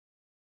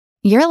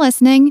You're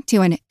listening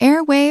to an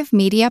Airwave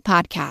Media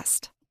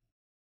Podcast.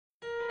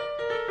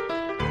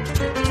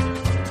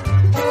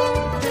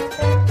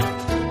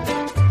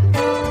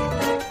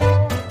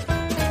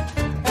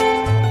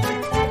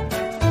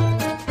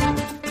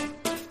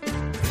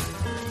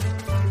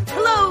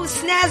 Hello,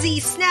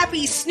 snazzy,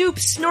 snappy, snoop,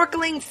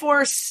 snorkeling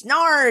for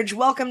snarge.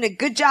 Welcome to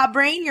Good Job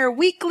Brain, your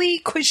weekly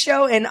quiz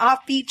show and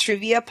offbeat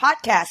trivia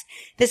podcast.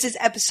 This is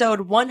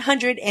episode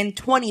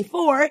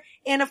 124.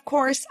 And of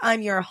course,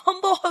 I'm your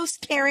humble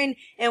host, Karen,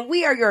 and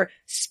we are your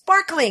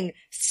sparkling,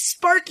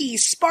 sparky,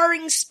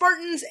 sparring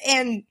Spartans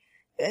and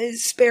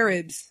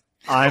sparibs.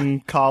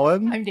 I'm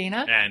Colin. I'm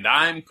Dana. And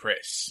I'm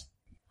Chris.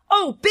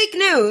 Oh, big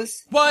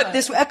news. What?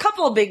 A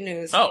couple of big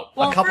news. Oh.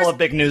 A couple of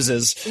big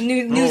newses.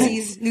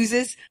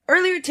 Newses.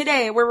 Earlier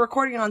today, we're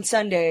recording on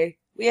Sunday.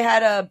 We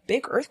had a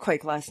big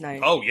earthquake last night.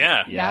 Oh,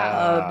 yeah.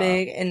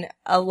 And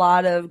a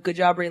lot of Good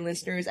Job Brain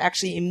listeners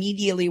actually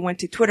immediately went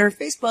to Twitter,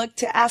 Facebook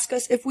to ask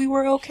us if we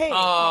were okay.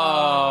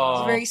 Oh.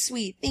 It's very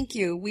sweet. Thank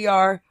you. We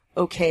are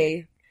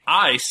okay.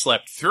 I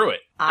slept through it.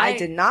 I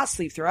did not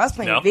sleep through. I was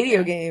playing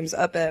video games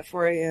up at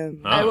 4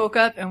 a.m. Oh. I woke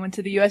up and went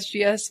to the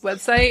USGS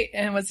website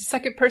and was the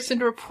second person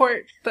to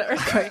report the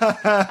earthquake.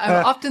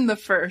 I'm often the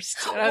first.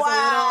 And I was a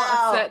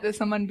little upset that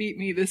someone beat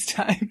me this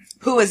time.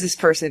 Who is this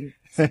person?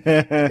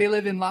 They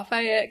live in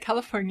Lafayette,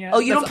 California. Oh,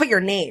 you don't put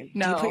your name.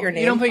 No, Do you put your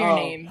name? You don't put your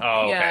name.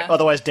 Oh, okay. Yeah.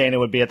 Otherwise, Dana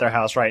would be at their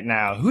house right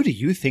now. Who do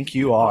you think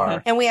you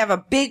are? And we have a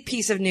big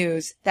piece of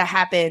news that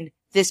happened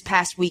this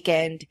past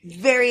weekend.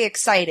 Very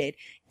excited.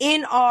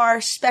 In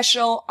our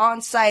special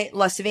on-site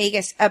Las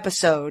Vegas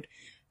episode,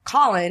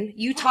 Colin,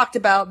 you talked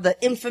about the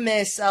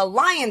infamous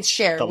Lion's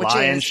Share. The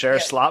Lion's Share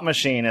slot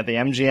machine at the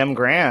MGM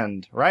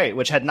Grand, right,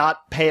 which had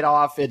not paid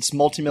off its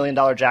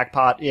multi-million-dollar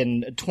jackpot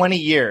in 20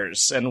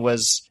 years and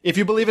was, if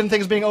you believe in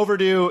things being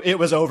overdue, it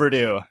was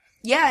overdue.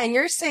 Yeah, and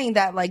you're saying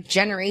that like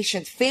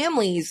generations,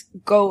 families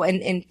go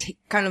and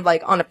kind of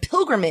like on a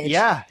pilgrimage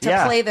to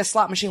play the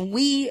slot machine.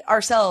 We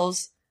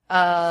ourselves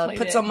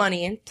put some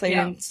money in, played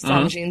in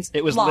slot machines.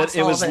 It was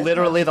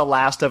literally the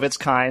last of its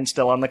kind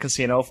still on the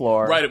casino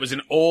floor. Right, it was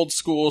an old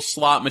school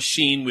slot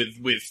machine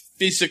with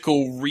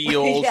physical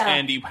reels,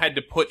 and you had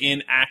to put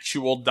in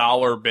actual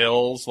dollar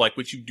bills, like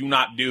which you do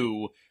not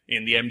do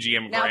in the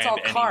MGM Now Grand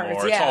it's all anymore.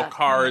 cards, It's all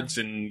cards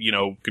and,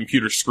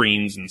 computer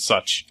screens and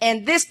such.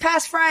 And this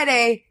past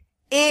Friday,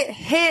 it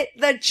hit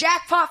the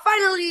jackpot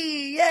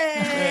finally!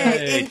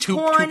 Yay! In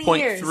 20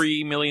 years.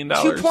 $2.3 million.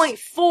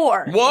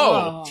 2.4.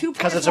 Whoa!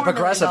 Because it's a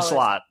progressive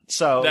slot.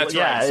 So, That's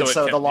right.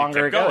 So the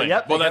longer it goes.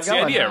 Yep, well, that's the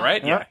idea,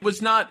 right? Yeah. It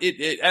was not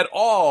it at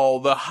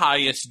all the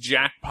highest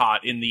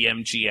jackpot in the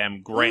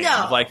MGM Grand.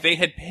 No. Like, they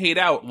had paid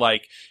out,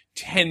 like,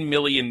 $10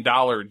 million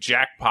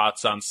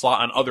jackpots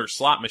on other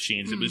slot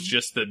machines. It was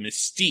just the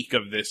mystique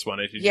of this one.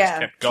 It just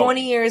kept going.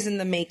 20 years in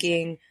the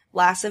making,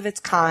 last of its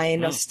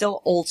kind,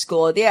 still old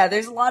school. Yeah,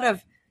 there's a lot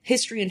of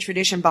history and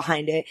tradition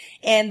behind it.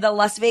 And the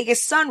Las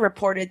Vegas Sun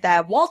reported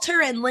that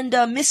Walter and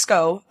Linda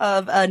Misko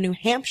of New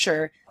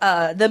Hampshire,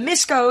 the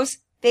Miskos,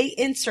 they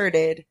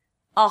inserted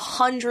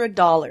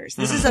 $100.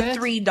 This is a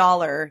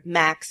 $3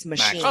 max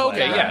machine. Oh,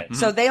 okay, yeah.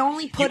 So they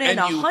only put in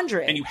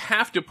 $100. And you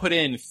have to put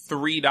in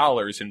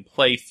 $3 and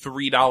play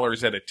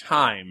 $3 at a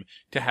time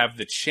to have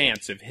the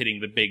chance of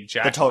hitting the big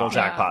jackpot. The total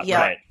jackpot, Yeah.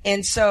 right.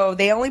 And so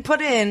they only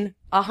put in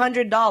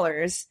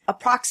 $100.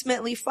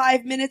 Approximately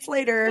 5 minutes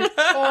later,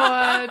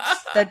 What?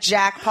 the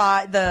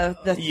jackpot,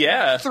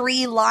 the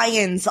three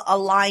lions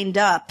aligned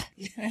up.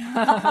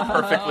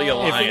 Perfectly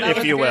aligned.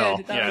 If you will.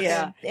 Yes.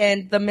 Yeah.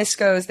 And the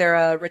Miskos,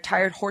 they're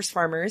retired horse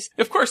farmers.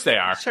 Of course they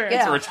are. Sure. It's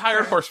Yeah. a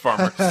retired horse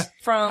farmers.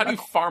 How do you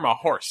farm a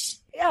horse?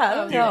 Yeah, I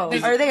don't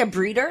know. Are they a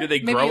breeder? Do they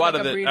Maybe grow like out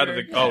of a the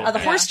breeder. The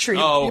horse tree.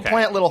 Oh, You okay.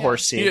 plant little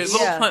horse seeds.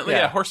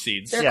 Horse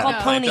seeds. They're called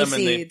Plant pony them and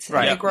seeds.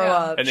 Right. And they grow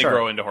up. And they Sure.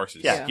 grow into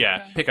horses.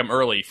 Yeah. Pick them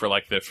early for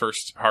like the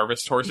first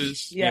harvest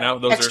horses. Yeah.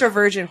 Those Extra are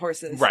virgin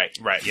horses. right.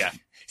 Yeah.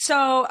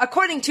 So,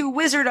 according to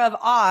Wizard of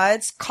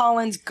Odds,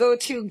 Colin's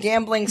go-to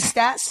gambling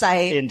stat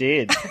site,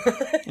 Indeed.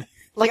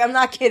 like, I'm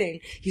not kidding.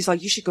 He's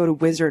like, you should go to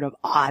Wizard of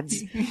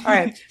Odds. All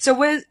right.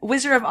 So,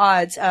 Wizard of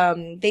Odds,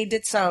 they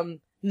did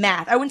some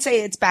math. I wouldn't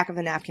say it's back of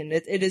the napkin.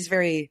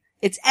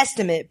 It's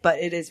estimate, but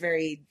it is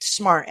very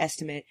smart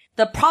estimate.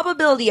 The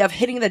probability of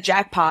hitting the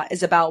jackpot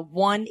is about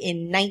 1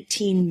 in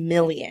 19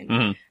 million.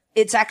 Mm-hmm.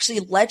 It's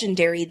actually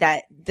legendary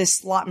that this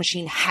slot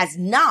machine has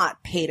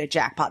not paid a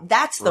jackpot.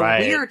 That's the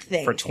weird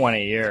thing. For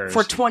 20 years.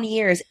 For 20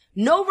 years.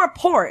 No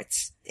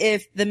reports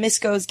if the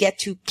Miskos get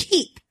to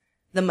keep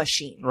the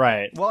machine.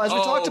 Right. Well, as we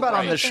talked about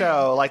on the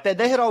show, like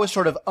they had always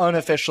sort of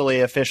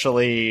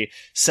officially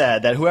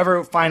said that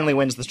whoever finally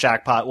wins this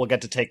jackpot will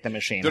get to take the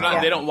machine.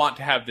 They don't want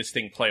to have this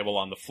thing playable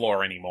on the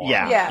floor anymore.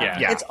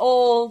 Yeah. It's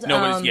old.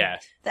 Nobody's,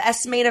 The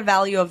estimated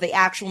value of the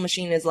actual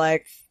machine is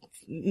like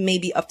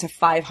maybe up to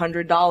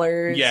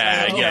 $500.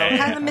 Yeah.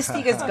 Kind of the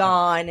mystique is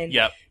gone. And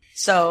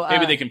So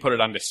maybe they can put it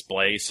on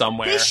display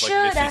somewhere. They should,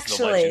 this is actually.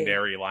 the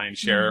legendary lion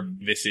share.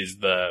 This is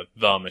the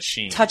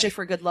machine. touch it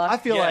for good luck. I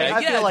feel Yeah,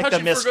 like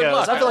touch the it for good Miscos.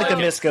 luck. I feel like I the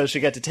like Miscos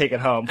should get to take it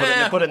home, put it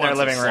in their once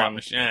living a slot room.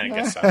 machine. I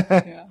guess so.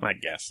 I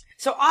guess.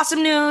 So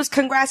awesome news.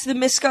 Congrats to the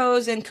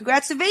Miscos and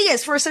congrats to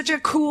Vegas for such a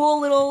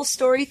cool little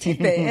story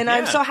tidbit. And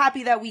I'm so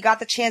happy that we got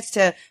the chance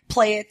to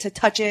play it, to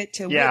touch it,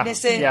 to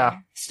witness it. Yeah.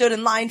 Stood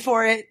in line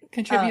for it.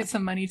 Contribute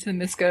some money to the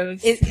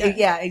Miscos.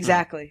 Yeah,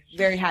 exactly.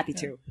 Very happy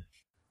to.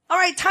 All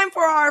right, time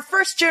for our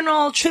first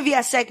general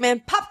trivia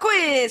segment, Pop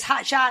Quiz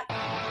Hot Shot.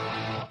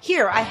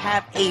 Here I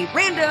have a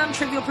random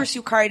Trivial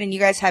Pursuit card, and you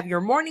guys have your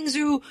Morning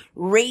Zoo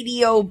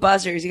radio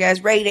buzzers. You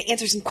guys ready to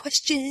answer some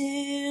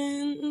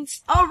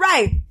questions? All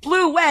right,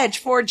 Blue Wedge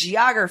for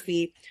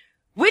geography.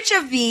 Which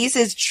of these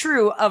is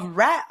true of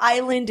Rat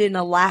Island in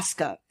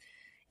Alaska?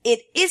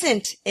 It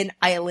isn't an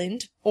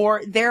island,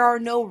 or there are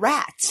no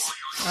rats.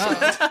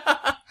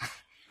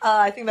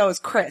 I think that was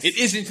Chris. It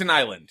isn't an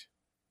island.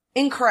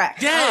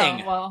 Incorrect.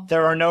 Dang. Oh, well.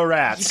 There are no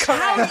rats.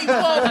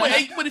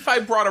 What if I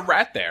brought a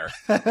rat there?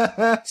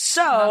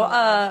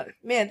 So,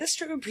 man, this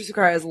Trivial Pursuit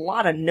card has a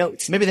lot of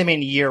notes. Maybe they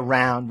mean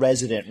year-round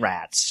resident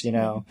rats, you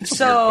know?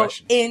 So,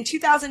 in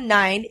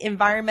 2009,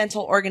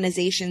 environmental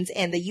organizations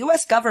and the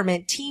U.S.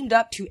 government teamed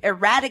up to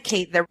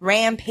eradicate the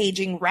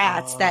rampaging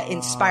rats that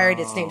inspired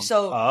its name.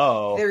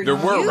 So, there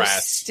were used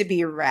rats. to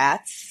be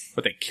rats.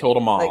 But they killed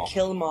them all. They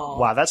killed them all.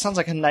 Wow, that sounds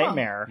like a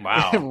nightmare.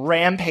 Wow.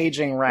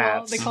 Rampaging Well,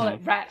 rats. they call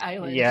it Rat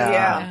Island.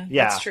 Yeah.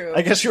 that's true.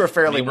 I guess you were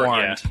fairly Neighbor-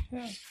 warned.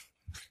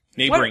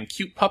 Neighboring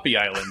Cute Puppy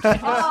Island. Oh,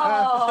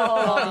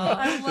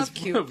 I love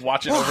cute.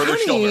 Watch it Well, over their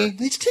honey, shoulder.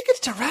 these tickets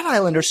to Rat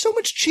Island are so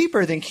much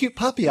cheaper than Cute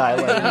Puppy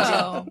Island.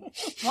 Oh.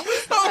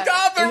 Oh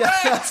God, the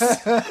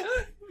rats!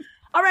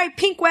 All right,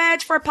 Pink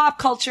Wedge for pop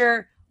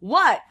culture.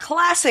 What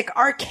classic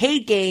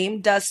arcade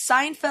game does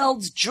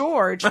Seinfeld's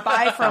George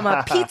buy from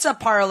a pizza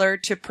parlor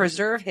to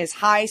preserve his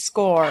high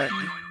score?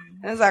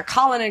 Those are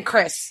Colin and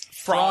Chris.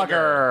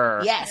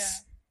 Frogger.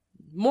 Yes.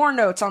 More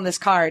notes on this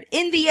card.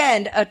 In the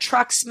end, a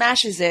truck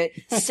smashes it,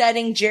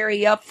 setting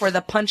Jerry up for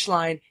the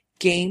punchline.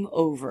 Game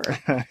over.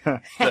 Wah,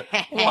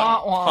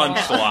 wah.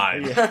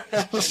 Punchline.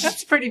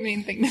 That's a pretty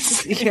mean thing to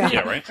say. Yeah,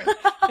 right?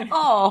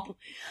 Oh.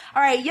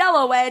 All right,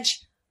 Yellow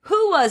Wedge.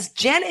 Who was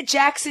Janet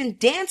Jackson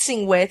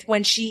dancing with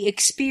when she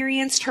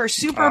experienced her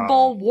Super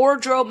Bowl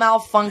wardrobe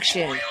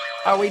malfunction?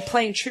 Are we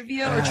playing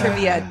trivia or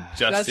trivia?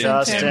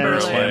 Justin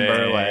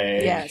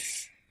Timberlake.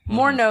 Yes.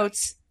 More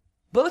notes.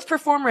 Both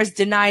performers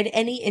denied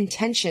any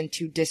intention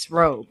to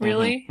disrobe.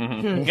 Really?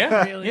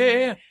 Yeah,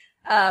 Really?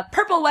 yeah.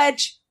 Purple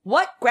Wedge.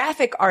 What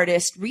graphic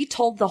artist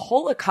retold the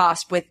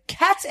Holocaust with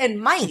cats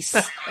and mice?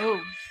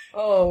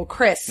 Oh,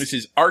 Chris. This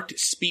is Art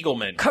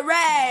Spiegelman.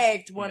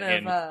 Correct. One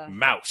And of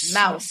Mouse.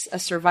 Mouse, A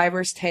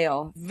Survivor's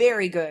Tale.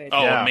 Very good.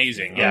 Oh, Yeah.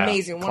 amazing. Yeah.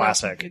 Amazing. One of-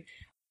 Classic.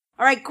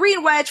 All right,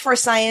 Green Wedge for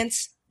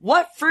science.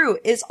 What fruit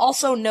is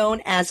also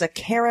known as a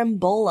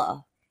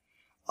carambola?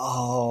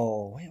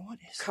 Oh, wait, what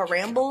is it?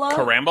 Carambola? I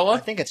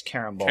Carambola? think it's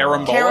carambola.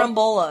 Carambola?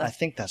 Carambola. I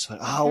think that's what.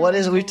 Oh, what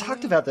is it? We've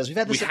talked about this. We've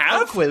had this We at have?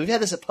 pub quiz. We've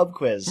had this at pub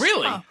quiz.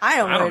 Really? I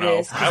don't know what know. it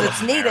is I because it's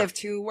wasn't there. native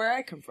to where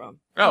I come from.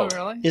 Oh,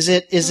 really? Is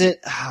it?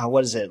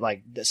 What is it?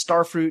 Like the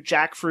starfruit,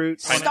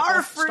 jackfruit,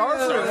 Starfruit.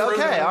 Starfruit.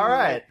 Okay, all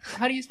right.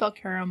 How do you spell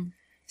caram?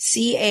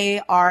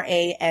 Carambola.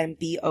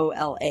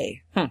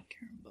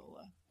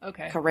 Carambola.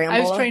 Okay. Carambola? I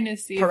was trying to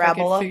see if I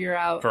Parabola? could figure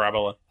out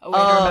Parabola. a way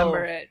to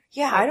remember it.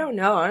 Yeah, I don't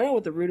know. I don't know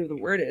what the root of the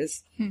word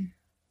is.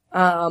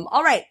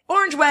 All right,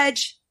 Orange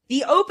Wedge.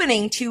 The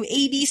opening to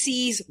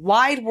ABC's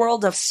Wide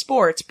World of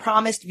Sports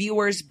promised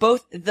viewers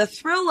both the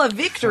thrill of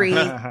victory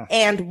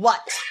and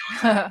what?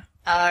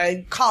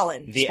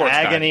 Colin. The Sports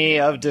guy. agony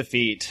of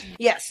defeat.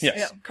 Yes.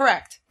 Yes.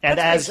 Correct. And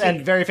That's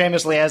and very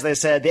famously, as they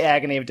said, the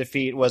agony of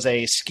defeat was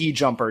a ski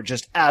jumper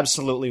just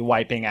absolutely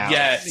wiping out.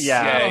 Yes.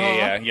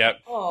 Yeah. Yep.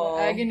 Aw.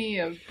 Agony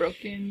of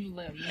broken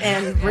limbs.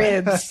 And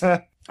ribs.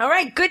 All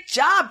right, good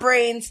job,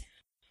 brains.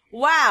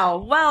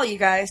 Wow. Well, you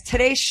guys,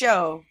 today's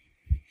show,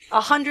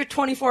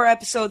 124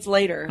 episodes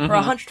later, or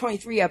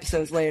 123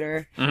 episodes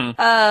later.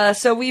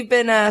 So we've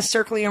been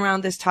circling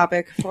around this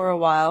topic for a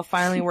while.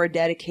 Finally, we're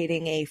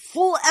dedicating a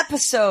full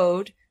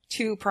episode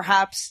to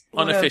perhaps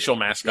Unofficial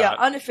mascot. Yeah,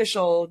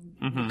 unofficial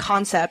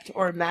concept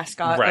or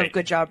mascot Right. of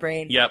Good Job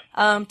Brain. Yep.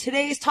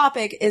 Today's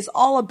topic is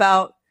all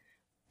about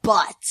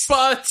butts.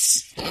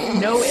 Butts.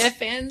 No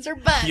ifs, ands, or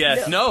buts.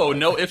 Yes.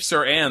 No ifs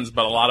or ands,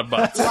 but a lot of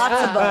butts.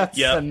 Lots of butts.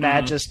 Yep. The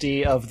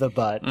majesty of the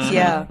butt.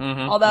 Yeah.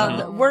 All about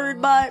the word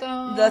butt,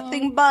 the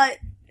thing butt,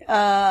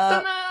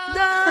 da,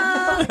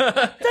 da,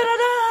 da, da.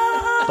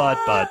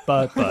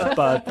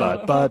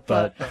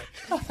 Butt.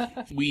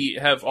 We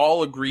have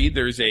all agreed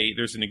there's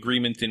an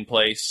agreement in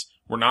place.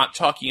 We're not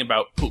talking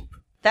about poop.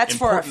 That's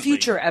for a Importantly,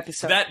 future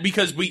episode.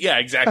 Because we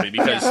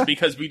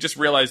just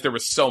realized there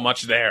was so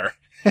much there.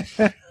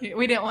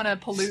 We didn't want to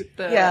pollute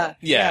the...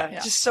 Yeah.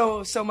 Just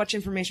so much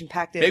information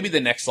packed in. Maybe the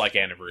next,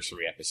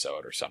 anniversary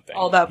episode or something.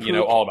 All about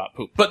poop. All about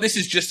poop. But this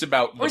is just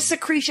about... Or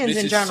secretions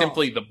in general. This is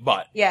simply the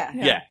butt.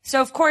 Yeah.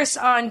 So, of course,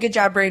 on Good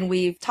Job Brain,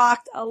 we've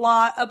talked a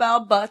lot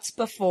about butts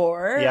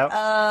before.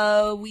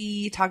 Yep.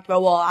 We talked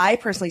about, I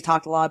personally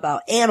talked a lot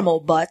about animal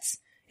butts.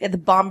 You had the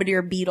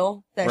bombardier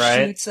beetle that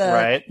shoots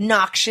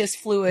noxious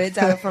fluids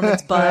out from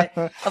its butt.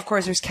 Of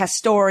course, there's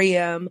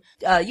castoreum.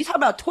 You talk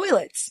about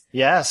toilets.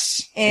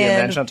 Yes. And the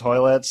invention of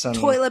toilets. And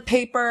toilet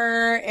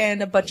paper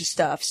and a bunch of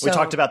stuff. So, we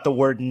talked about the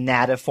word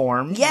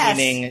natiform,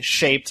 meaning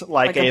shaped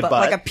like a butt.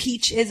 Like a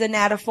peach is a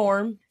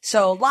natiform.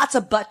 So lots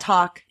of butt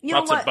talk. You know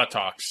what? Lots of butt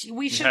talks.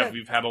 We've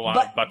had a lot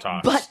of butt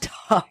talks. Butt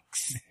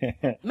talks.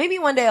 Maybe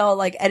one day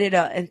I'll edit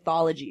an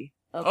anthology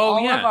of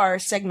all of our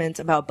segments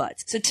about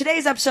butts. So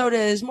today's episode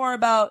is more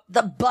about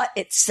the butt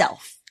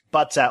itself.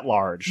 Butts at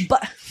large.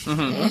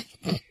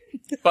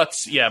 Butts,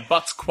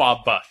 butts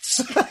qua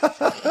butts.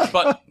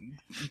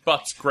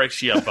 Butts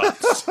gratia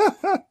butts.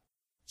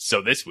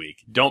 So this week,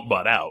 don't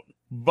butt out,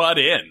 butt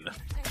in.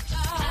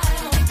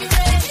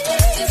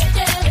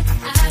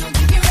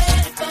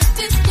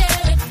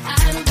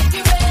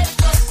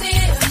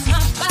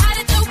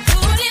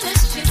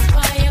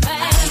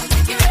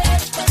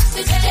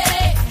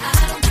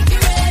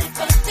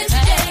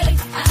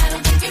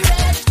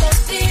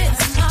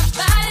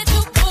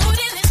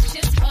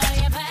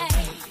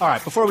 All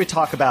right, before we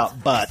talk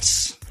about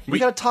butts, we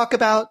got to talk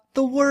about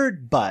the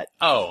word butt.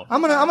 Oh.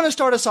 I'm gonna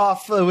start us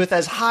off with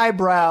as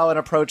highbrow an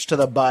approach to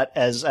the butt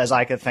as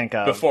I could think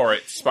of. Before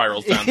it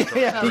spirals down the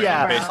drain.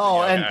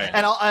 Oh,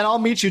 and I'll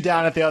meet you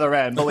down at the other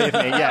end, believe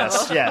me.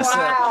 Yes.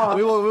 Wow.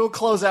 We will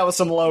close out with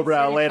some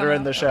lowbrow later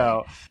in the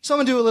show. So I'm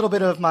gonna do a little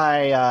bit of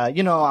my,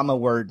 I'm a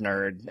word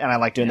nerd, and I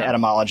like doing the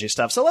etymology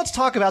stuff. So let's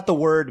talk about the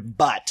word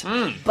butt.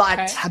 Butt.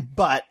 Okay.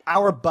 Butt.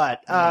 Our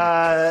butt.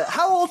 Our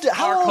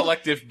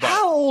collective butt.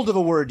 How old of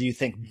a word do you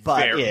think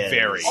butt is?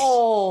 Very.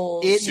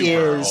 Old. It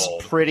is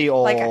pretty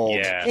old.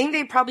 I think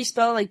they probably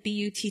spell it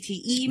Butte,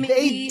 maybe.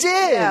 They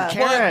did, Yeah.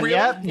 Karen. Really?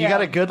 Yep, you got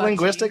a good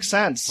linguistic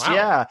sense. Wow.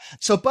 Yeah.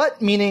 So, butt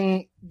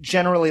meaning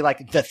generally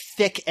like the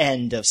thick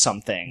end of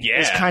something. Yeah.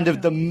 Is kind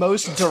of the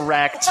most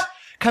direct.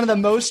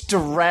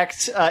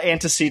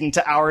 Antecedent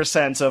to our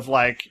sense of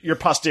your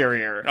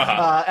posterior.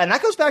 And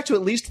that goes back to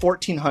at least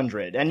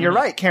 1400. And you're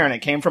right, Karen,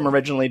 it came from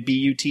originally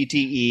Butte.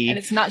 And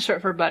it's not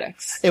short for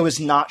buttocks. It was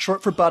not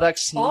short for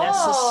buttocks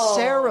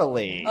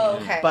necessarily. Oh,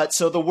 okay. But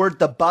so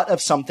the butt of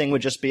something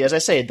would just be, as I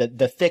say,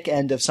 the thick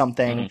end of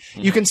something.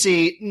 You can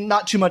see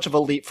not too much of a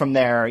leap from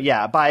there.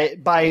 Yeah.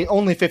 By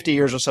only 50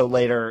 years or so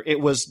later, it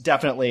was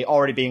definitely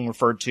already being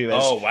referred to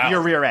as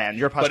your rear end,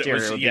 your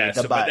posterior would be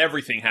the butt. But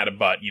everything had a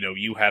butt.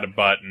 You had a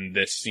butt and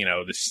this,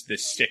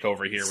 this stick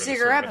over here with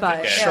cigarette a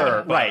butt.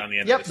 Sure, right. On the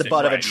end Yep, of the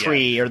butt of a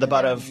tree or the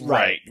butt of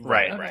Right.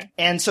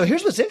 And so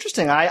here's what's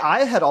interesting.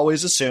 I had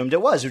always assumed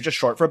it was just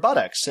short for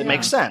buttocks. It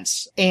makes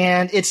sense.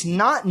 And it's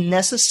not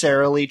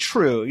necessarily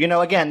true.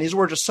 Again, these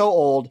words are so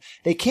old,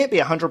 they can't be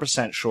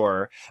 100%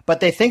 sure,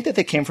 but they think that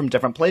they came from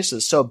different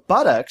places. So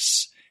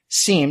buttocks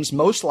seems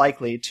most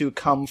likely to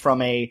come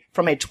from a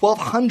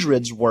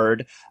 1200s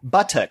word,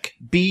 buttock,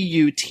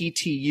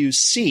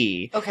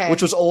 B-U-T-T-U-C,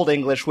 which was Old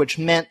English, which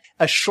meant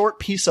a short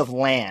piece of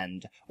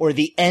land or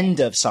the end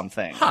of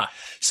something.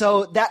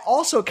 So that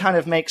also kind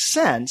of makes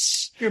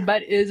sense. Your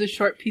butt is a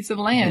short piece of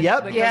land.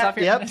 Yep. That goes off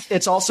your head.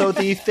 It's also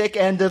the thick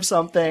end of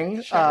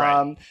something.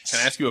 Right. Can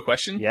I ask you a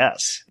question?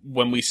 Yes.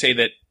 When we say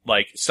that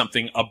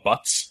something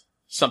abuts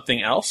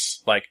something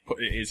else,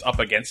 is up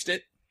against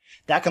it,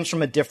 that comes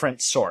from a different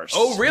source.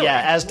 Oh, really?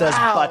 Yeah, as does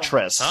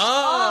buttress.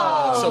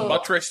 So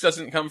buttress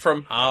doesn't come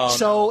from.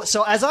 So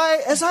as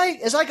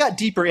I got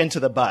deeper into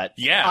the butt,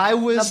 I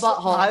was The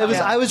butthole.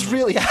 I was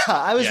really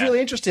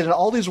really interested in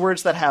all these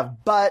words that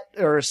have butt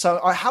or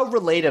how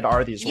related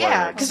are these words?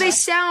 Yeah, because they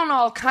sound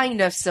all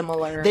kind of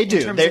similar. They do.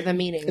 In terms of the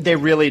meaning. They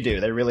really do.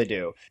 They really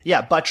do.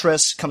 Yeah,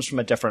 buttress comes from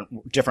a different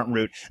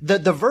root.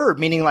 The verb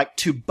meaning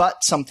to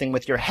butt something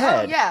with your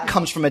head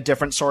comes from a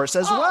different source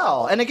as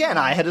well. And again,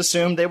 I had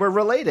assumed they were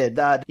related.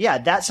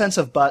 That sense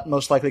of butt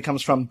most likely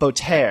comes from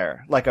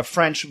botter, like a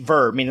French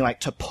verb meaning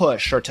to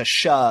push or to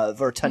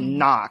shove or to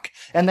knock.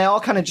 And they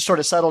all kind of just sort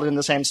of settled in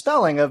the same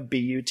spelling of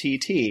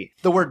B-U-T-T.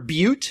 The word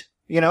butte,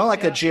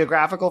 a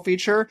geographical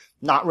feature,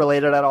 not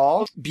related at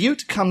all.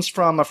 Butte comes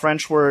from a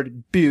French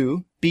word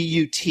bu,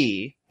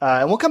 B-U-T.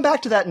 And we'll come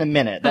back to that in a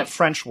minute, that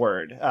French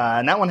word.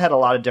 And that one had a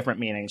lot of different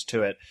meanings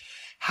to it.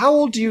 How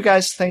old do you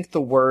guys think the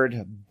word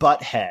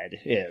butthead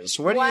is?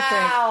 Where do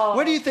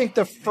you think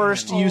the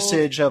first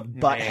usage of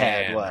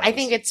butthead was? I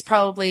think it's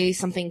probably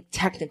something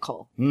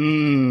technical.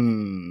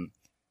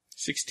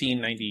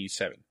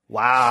 1697.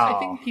 Wow. I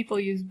think people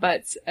use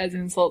butts as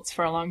insults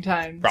for a long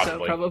time. Probably.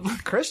 So probably.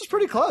 Chris is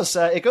pretty close.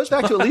 It goes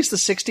back to at least the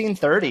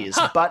 1630s,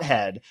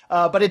 butthead.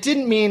 But it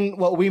didn't mean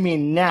what we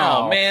mean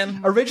now. Oh,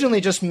 man.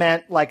 Originally just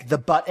meant like the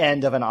butt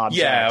end of an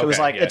object. Yeah, okay, it was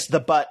like, yeah. it's the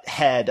butt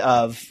head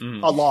of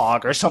a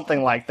log or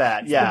something like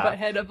that. The Yeah. butt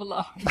head of a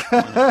log.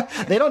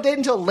 They don't date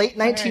until late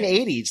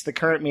 1980s, the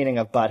current meaning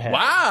of butthead.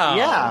 Wow.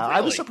 Yeah,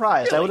 I was Really?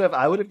 surprised. Really?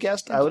 I would have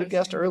guessed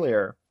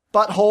earlier.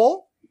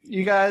 Butthole?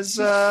 You guys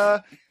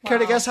care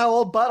to guess how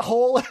old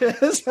butthole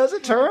is as a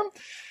term?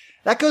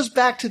 That goes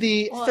back to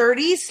the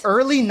 30s?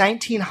 early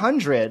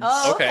 1900s.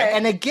 Oh, Okay.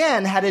 And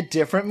again, had a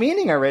different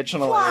meaning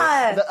originally.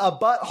 What? A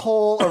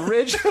butthole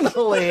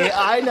originally,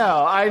 I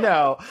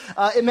know.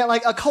 It meant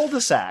like a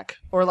cul-de-sac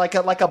or like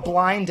a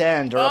blind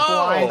end or a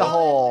blind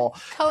hole.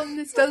 Colin,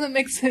 this doesn't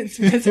make sense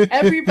because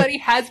everybody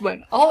has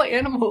one. All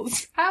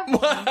animals have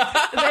one.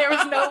 There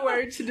was no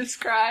word to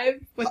describe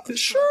what this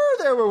Sure,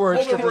 there were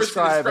words to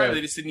describe They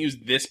it. just didn't use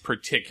this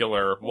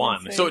particular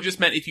one. see. So it just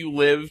meant if you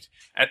lived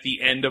at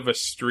the end of a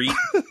street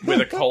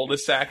with a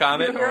cul-de-sac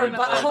on it, You're or in a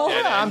butthole?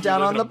 dead Yeah, I'm end, down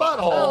you on live the in a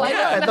butthole. Oh, I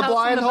Yeah, live in the a house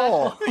blind in the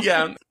hole.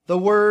 Yeah. The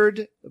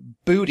word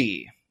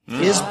booty.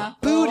 Is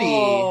booty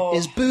Oh.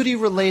 is booty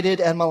related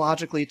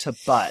etymologically to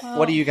butt?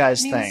 What do you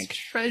guys means think?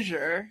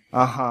 treasure.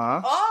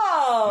 Uh-huh.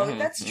 Oh,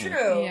 that's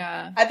true.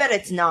 Yeah. I bet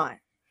it's not.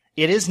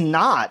 It is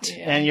not.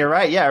 Yeah. And you're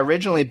right. Yeah,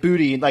 originally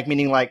booty, like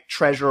meaning like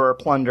treasure or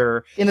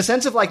plunder, in the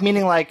sense of like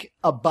meaning like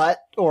a butt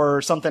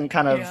or something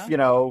kind of,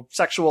 Yeah.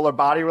 sexual or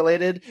body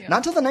related. Yeah. Not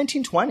until the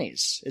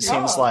 1920s, it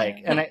seems Oh. like.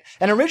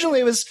 And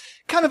originally it was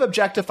kind of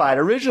objectified.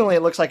 Originally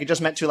it looks like it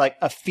just meant to like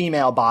a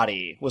female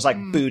body was like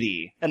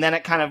booty. And then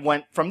it kind of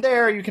went from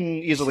there. You can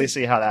easily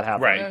see how that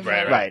happened.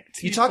 Right.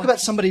 You talk about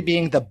somebody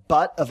being the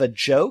butt of a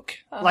joke.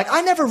 Like,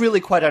 I never really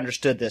quite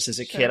understood this as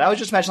a kid. I was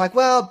just imagining like,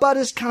 well, butt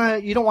is kind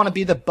of, you don't want to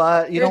be the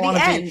butt. You don't want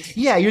to end.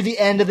 be, yeah, you're the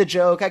end of the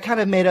joke. I kind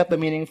of made up a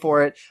meaning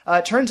for it.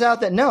 It turns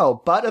out that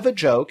no, butt of a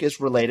joke is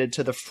related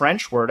to the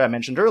French word I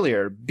mentioned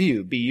earlier, but,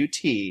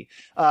 B-U-T.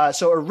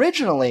 So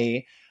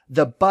originally,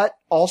 the butt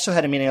also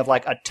had a meaning of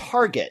like a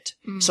target.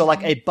 So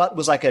like a butt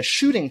was like a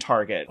shooting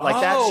target.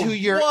 Like that's who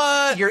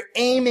you're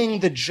aiming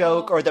the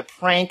joke or the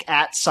prank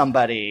at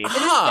somebody.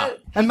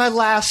 And my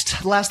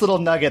last little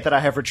nugget that I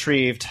have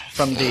retrieved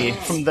from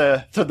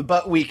the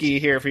butt wiki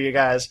here for you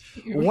guys.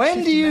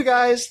 When do you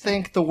guys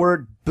think the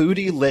word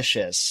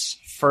bootylicious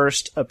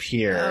first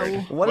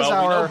appeared? We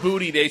know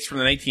booty dates from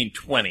the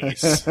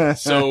 1920s.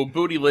 So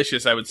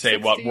bootylicious, I would say,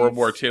 60s. World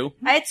War II?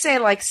 I'd say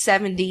like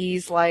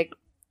 70s, like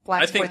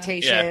black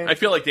exploitation. I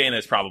feel like Dana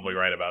is probably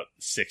right about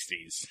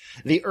 60s.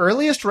 The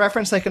earliest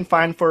reference they can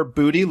find for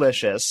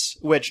bootylicious,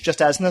 which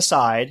just as an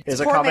aside is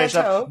a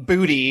combination of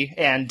booty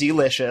and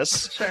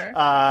delicious. Sure.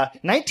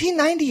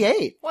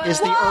 1998 is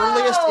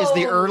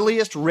the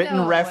earliest written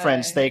No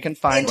reference way. they can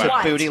find In to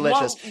what?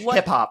 bootylicious. What?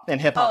 Hip hop and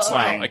hip hop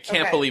slang. I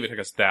can't believe it took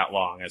us that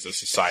long as a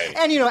society.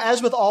 And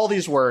as with all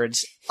these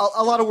words,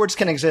 a lot of words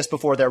can exist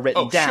before they're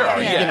written down.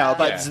 Sure, yeah.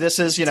 But this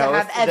is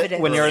have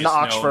evidence. when you're in the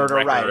There's no Oxford or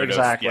right, record of-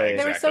 exactly. yeah,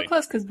 They were so Exactly.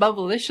 close because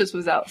Bootylicious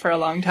was out for a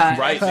long time.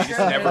 Right, they just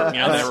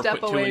never Step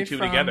put two away and two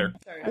from- together.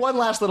 One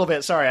last little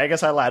bit. Sorry, I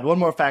guess I lied. One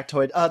more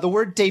factoid. The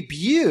word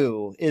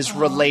debut is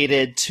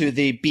related to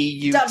the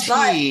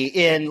B-U-T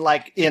in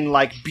like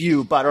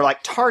bu, but or like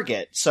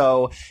target.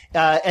 So,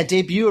 a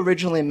debut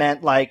originally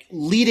meant like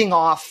leading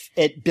off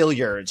at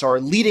billiards or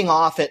leading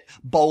off at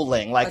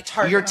bowling. Like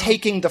you're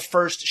taking the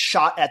first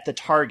shot at the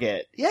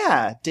target.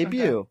 Yeah,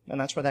 debut. And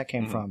that's where that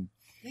came from.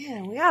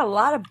 Man, we got a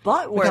lot of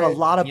butt We words. got a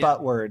lot of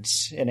butt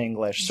words in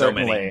English, So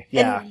certainly. many.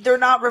 Yeah. And they're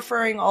not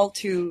referring all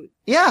to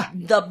Yeah.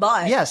 the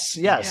butt. Yes.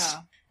 Yeah.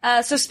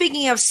 So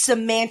speaking of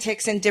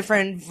semantics and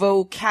different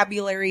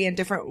vocabulary and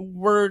different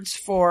words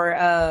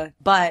for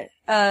butt,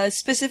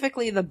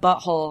 specifically the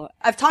butthole,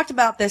 I've talked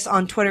about this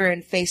on Twitter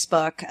and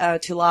Facebook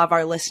to a lot of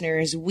our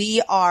listeners.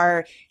 We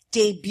are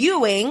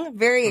debuting,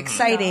 very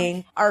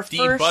exciting, our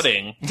first...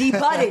 Debutting.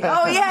 Debutting.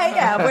 Oh,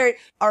 yeah. We're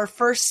our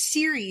first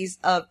series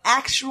of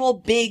actual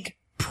big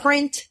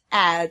print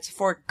ads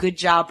for Good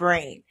Job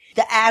Brain.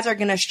 The ads are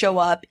going to show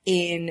up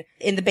in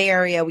the Bay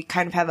Area. We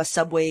kind of have a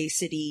subway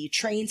city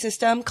train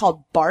system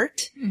called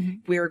BART. Mm-hmm.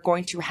 We're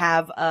going to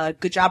have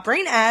Good Job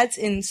Brain ads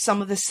in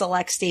some of the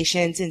select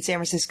stations in San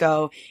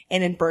Francisco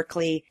and in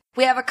Berkeley.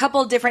 We have a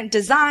couple different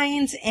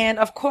designs, and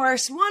of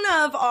course, one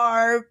of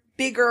our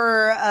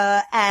bigger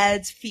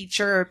ads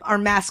feature our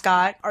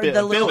mascot, or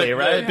the little Billy,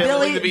 right?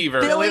 Billy the Beaver.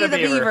 Billy the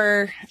Beaver.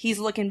 Beaver. He's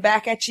looking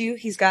back at you.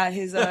 He's got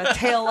his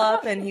tail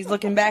up, and he's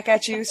looking back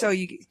at you, so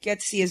you get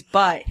to see his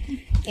butt.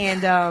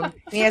 And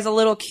he has a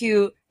little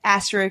cute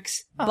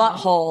asterisk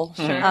butthole.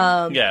 Sure.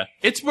 Yeah.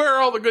 It's where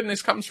all the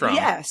goodness comes from.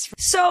 Yes.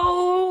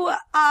 So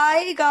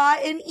I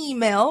got an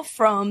email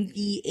from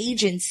the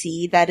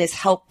agency that has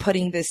helped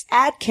putting this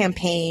ad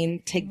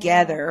campaign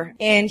together.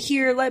 And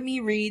here, let me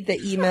read the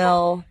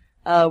email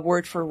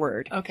word for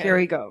word. Okay. Here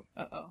we go.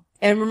 Uh-oh.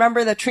 And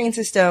remember, the train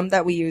system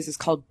that we use is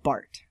called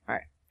BART. All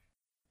right.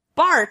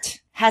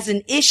 BART has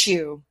an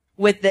issue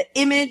with the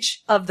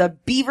image of the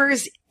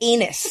beaver's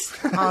anus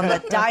on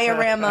the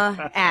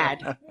diorama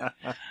ad.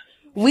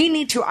 we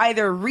need to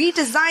either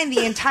redesign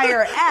the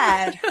entire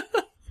ad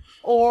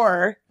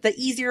or the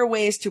easier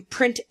way is to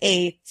print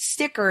a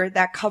sticker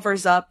that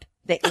covers up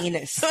the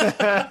anus.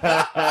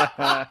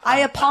 I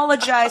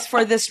apologize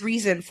for this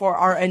reason for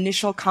our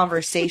initial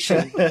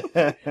conversation,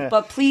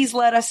 but please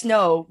let us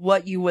know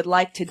what you would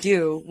like to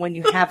do when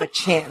you have a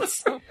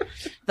chance.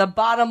 The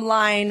bottom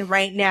line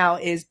right now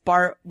is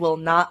Bart will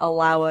not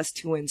allow us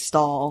to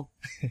install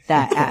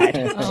that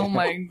ad. Oh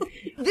my.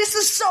 This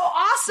is so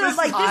awesome.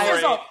 This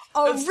is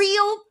a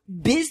real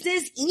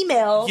business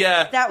email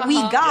that we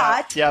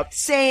got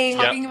saying...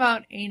 Talking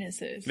about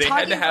anuses. They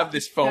had to have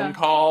this phone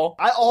call.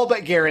 I all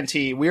but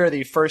guarantee we are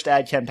the first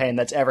ad campaign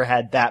that's ever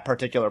had that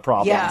particular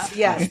problem.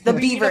 Yes. The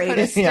beaver put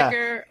anus. a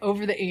sticker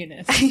over the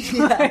anus.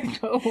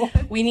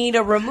 We need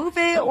to remove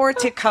it or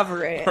to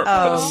cover it.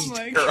 Oh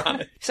my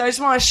God. So I just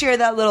want to share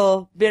that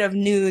little bit of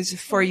news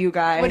for you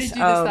guys. What did you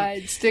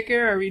decide?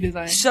 Sticker or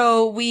redesign?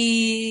 So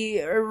we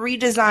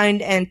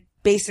redesigned and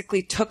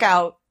basically took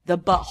out the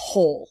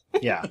butthole.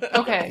 Yeah.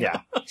 Okay.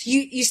 Yeah.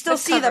 You still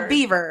see the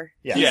beaver.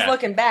 Yeah. He's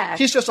looking back.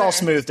 He's just all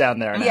smooth down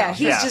there now. Yeah,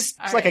 he's just...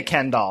 It's like a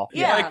Ken doll.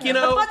 Yeah, like, you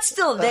know, the butt's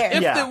still there.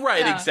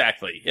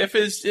 Exactly. If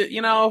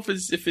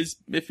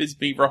his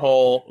beaver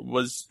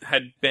hole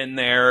had been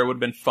there, it would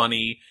have been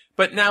funny.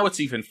 But now it's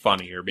even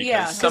funnier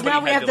because somebody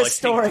now we had have to the take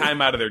story.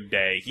 time out of their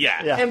day.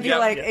 Yeah. And be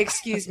like,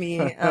 excuse me.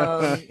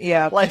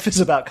 Life is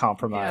about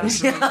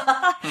compromise.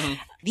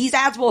 These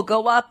ads will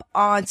go up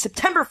on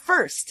September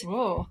 1st.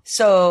 Whoa.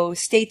 So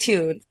stay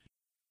tuned.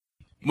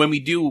 When we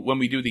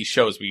do these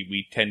shows,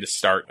 we tend to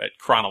start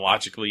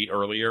chronologically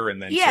earlier and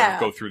then sort of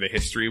go through the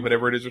history of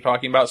whatever it is we're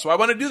talking about. So I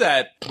want to do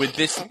that with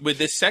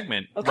this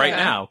segment right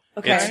now.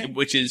 Okay.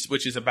 Which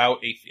is about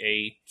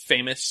a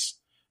famous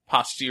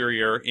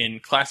posterior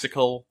in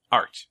classical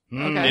art.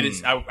 Okay. It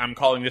is. I'm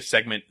calling this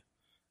segment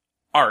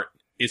 "Art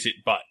Is It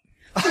Butt?"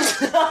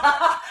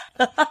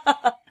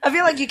 I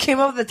feel like you came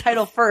up with the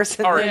title first.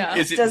 And Art then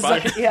Is It just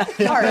Butt?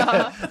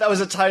 art. That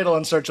was a title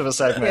in search of a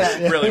segment. Yeah.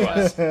 It really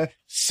was.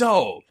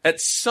 So, at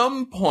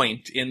some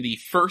point in the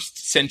 1st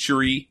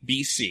century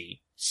BC,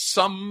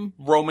 some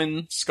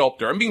Roman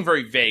sculptor, I'm being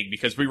very vague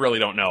because we really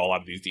don't know a lot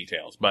of these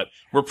details, but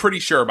we're pretty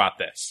sure about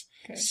this.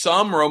 Okay.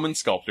 Some Roman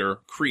sculptor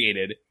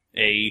created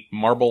a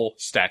marble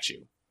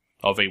statue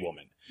of a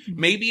woman.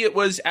 Maybe it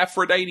was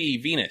Aphrodite,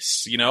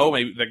 Venus,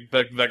 maybe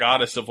the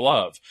goddess of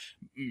love.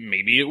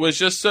 Maybe it was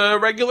just a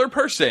regular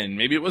person.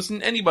 Maybe it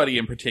wasn't anybody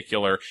in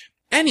particular.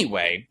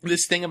 Anyway,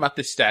 this thing about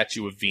this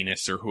statue of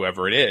Venus or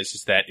whoever it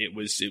is that it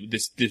was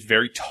this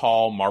very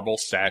tall marble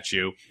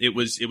statue. It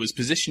was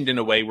positioned in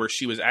a way where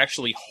she was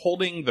actually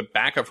holding the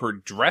back of her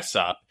dress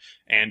up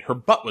and her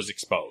butt was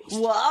exposed.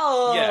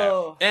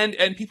 Whoa. Yeah.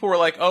 And people were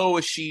like, "Oh,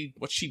 what's she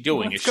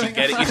doing?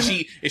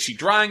 Is she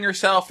drying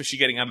herself? Is she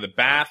getting out of the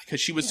bath?"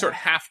 Because she was sort of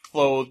half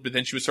clothed, but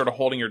then she was sort of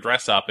holding her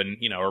dress up and,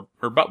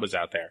 her butt was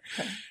out there.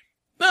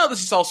 Well,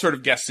 this is all sort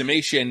of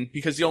guesstimation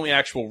because the only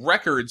actual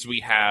records we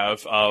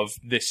have of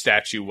this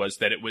statue was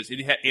that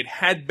it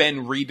had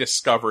been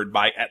rediscovered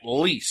by at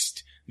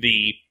least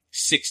the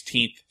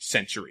 16th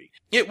century.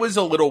 It was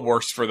a little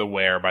worse for the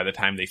wear by the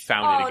time they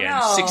found it again.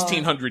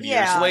 1600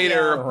 years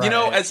later. Yeah,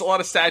 right. As a lot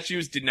of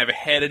statues didn't have a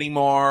head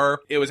anymore.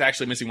 It was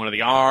actually missing one of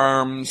the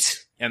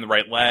arms and the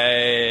right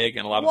leg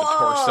and a lot of the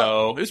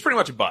torso. It was pretty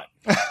much a butt.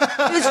 It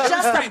was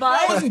just a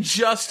butt? It wasn't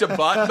just a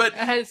butt, but it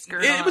had a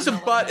skirt it was a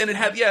butt and it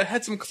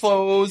had some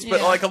clothes, but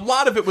Yeah. a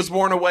lot of it was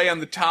worn away on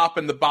the top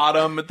and the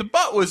bottom. But the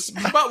butt was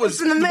in the the butt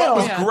middle.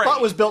 was Yeah. great.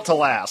 Butt was built to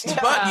last.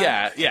 But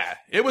yeah.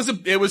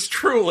 It was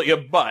truly a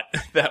butt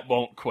that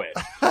won't quit.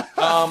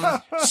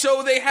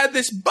 So they had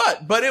this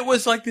butt, but it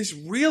was like this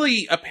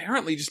really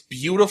apparently just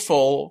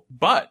beautiful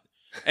butt.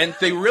 And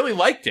they really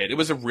liked it. It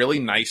was a really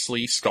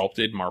nicely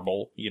sculpted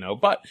marble,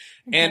 butt.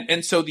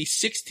 And so the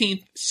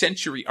 16th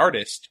century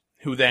artist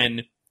who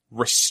then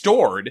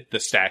restored the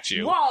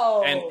statue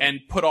and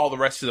put all the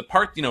rest of the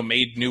part,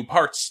 made new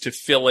parts to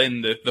fill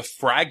in the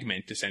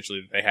fragment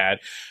essentially that they had,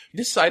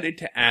 decided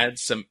to add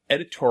some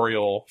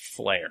editorial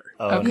flair.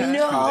 Oh, Okay.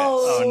 No.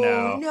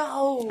 Oh,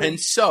 No.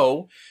 And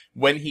so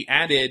when he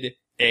added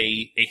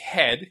a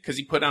head, because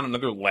he put on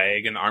another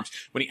leg and arms,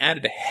 when he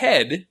added a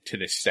head to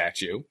this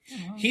statue,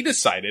 he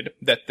decided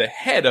that the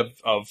head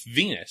of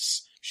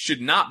Venus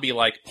should not be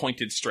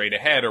pointed straight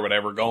ahead or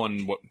whatever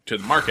going to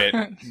the market.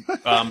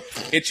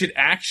 It should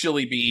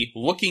actually be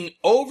looking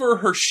over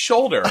her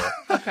shoulder,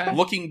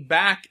 looking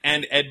back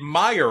and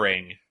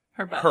admiring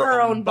Her butt.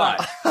 Her own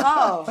butt.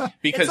 Oh.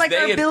 Because it's like they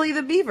our had- Billy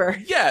the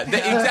Beaver. Yeah,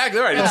 exactly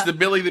right. It's the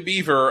Billy the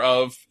Beaver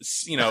of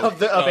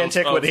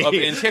antiquity. Of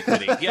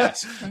antiquity,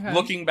 yes.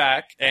 Looking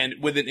back and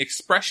with an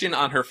expression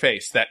on her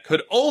face that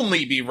could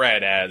only be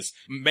read as,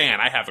 "Man,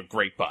 I have a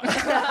great butt."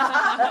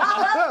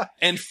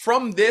 And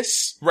from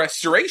this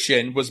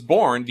restoration was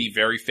born the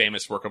very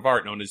famous work of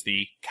art known as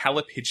the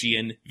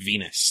Callipygian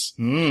Venus.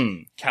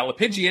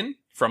 Callipygian,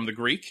 from the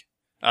Greek,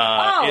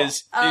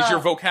 is your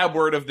vocab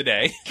word of the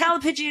day.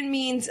 Callipygian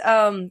means,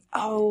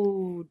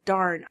 oh,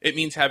 darn. It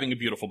means having a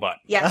beautiful butt.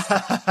 Yes.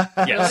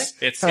 Yes.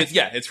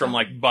 It's from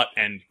butt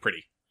and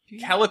pretty.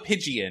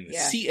 Callipygian.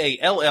 Yeah.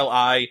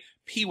 Callipygian.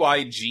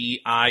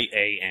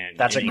 Pygian.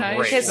 That's a Nice.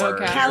 great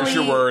word. Here's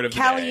your word of the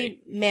day.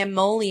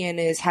 Mammalian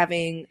is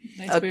having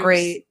Nice a boobs.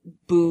 great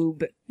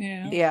boob.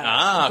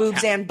 Yeah.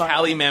 Boobs and butt.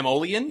 Cali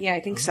Mammalian? Yeah,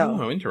 I think so.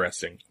 Oh,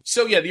 interesting.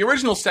 So yeah, the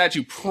original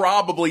statue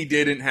probably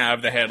didn't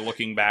have the head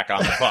looking back on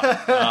the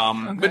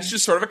butt. But it's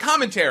just sort of a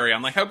commentary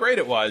on like how great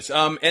it was.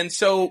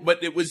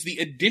 But it was the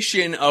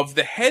addition of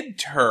the head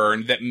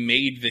turn that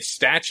made this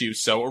statue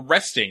so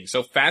arresting,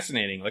 so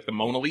fascinating, like the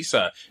Mona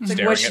Lisa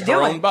staring at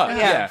her own butt.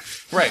 Yeah.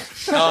 Right.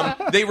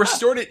 They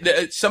restored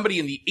it, somebody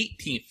in the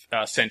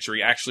 18th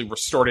century actually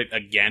restored it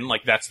again,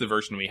 like that's the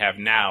version we have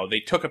now. They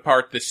took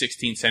apart the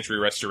 16th century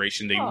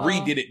restoration, they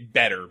redid it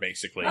better,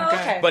 basically.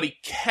 But he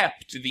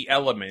kept the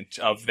element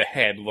of the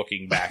head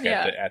looking back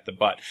at the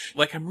butt.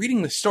 Like, I'm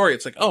reading the story,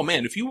 it's like, oh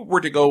man, if you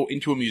were to go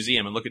into a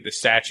museum and look at this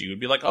statue, you'd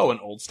be like, oh, an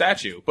old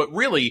statue. But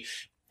really,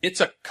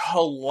 it's a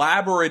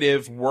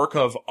collaborative work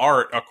of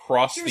art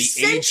across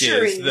the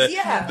ages.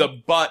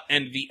 The butt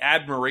and the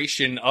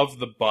admiration of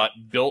the butt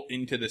built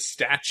into the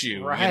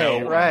statue,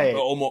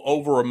 almost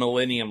over a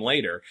millennium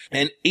later.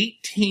 An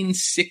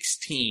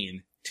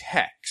 1816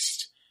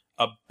 text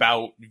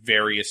about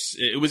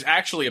it was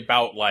actually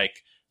about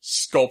like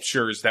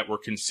sculptures that were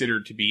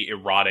considered to be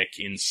erotic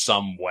in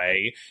some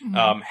way,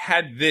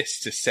 had this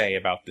to say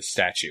about the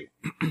statue.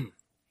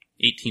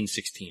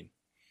 1816.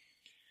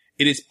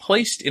 It is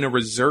placed in a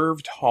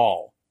reserved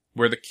hall,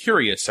 where the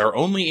curious are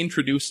only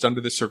introduced under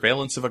the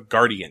surveillance of a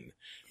guardian,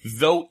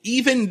 though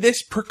even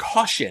this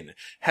precaution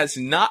has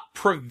not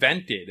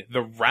prevented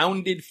the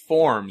rounded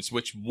forms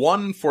which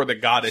won for the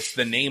goddess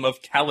the name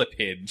of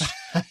Callipyge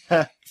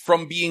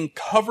from being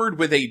covered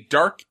with a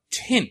dark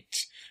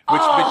tint,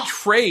 which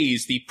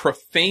betrays the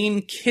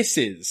profane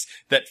kisses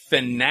that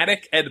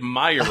fanatic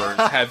admirers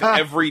have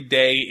every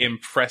day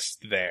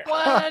impressed there.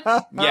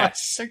 What?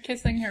 Yes. They're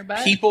kissing her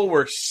butt? People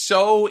were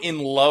so in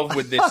love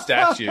with this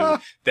statue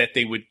that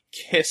they would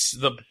kiss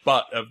the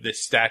butt of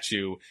this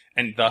statue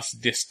and thus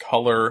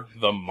discolor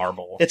the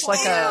marble. It's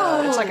like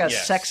a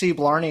sexy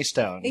Blarney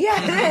Stone.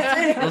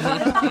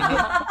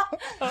 Yeah.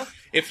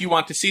 If you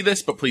want to see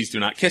this, but please do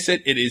not kiss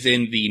it, it is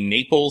in the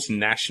Naples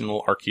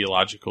National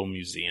Archaeological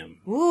Museum.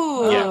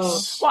 Ooh.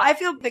 Yes. Well, I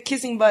feel the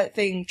kissing butt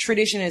thing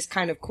tradition is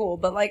kind of cool,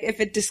 but like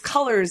if it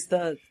discolors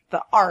the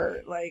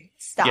art, like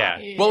stop.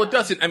 Yeah. Well, it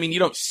doesn't. I mean, you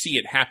don't see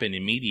it happen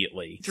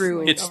immediately.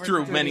 Through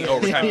many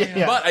over time.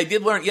 Yeah. But I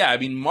did learn. Yeah, I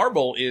mean,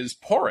 marble is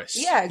porous.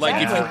 Yeah, exactly.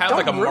 Like if you have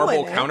like a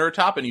marble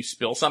countertop and you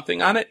spill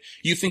something on it,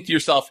 you think to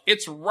yourself,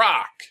 "It's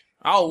rock.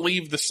 I'll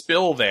leave the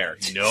spill there."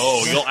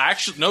 No,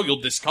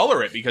 you'll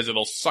discolor it because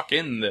it'll suck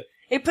in the.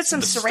 It puts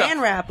some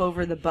saran wrap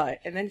over the butt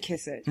and then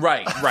kiss it.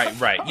 Right.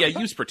 Yeah,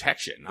 use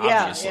protection,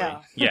 obviously.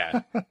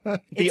 Yeah.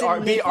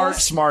 Be art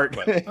smart.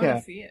 I want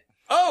to see it.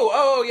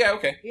 Oh, yeah,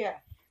 okay. Yeah.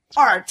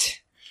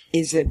 Art.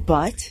 Is it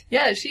butt?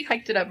 Yeah, she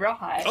hiked it up real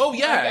high. Oh,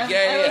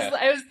 yeah.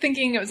 I was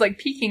thinking it was like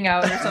peeking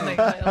out or something.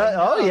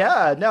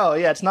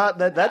 It's not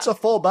that. That's a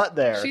full butt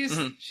there. She's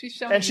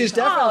showing. And she's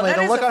definitely,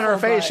 the look on her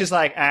face, butt. she's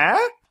like, ah?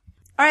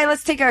 All right,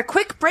 let's take a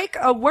quick break.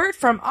 A word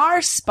from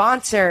our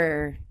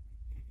sponsor.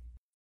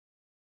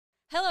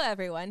 Hello,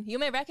 everyone. You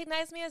may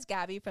recognize me as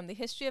Gabby from the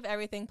History of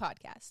Everything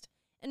podcast.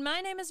 And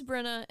my name is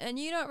Brenna, and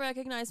you don't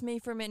recognize me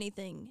from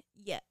anything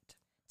yet.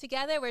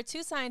 Together, we're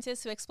two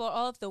scientists who explore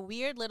all of the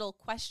weird little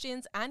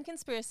questions and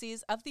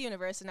conspiracies of the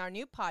universe in our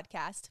new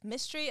podcast,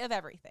 Mystery of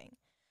Everything.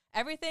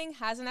 Everything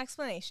has an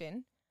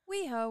explanation.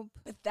 We hope.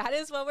 But that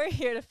is what we're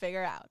here to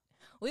figure out.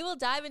 We will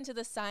dive into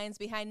the science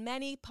behind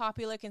many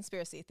popular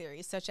conspiracy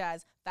theories, such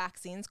as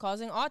vaccines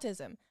causing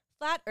autism,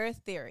 flat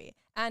earth theory,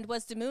 and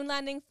was the moon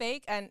landing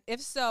fake? And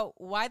if so,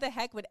 why the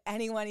heck would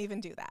anyone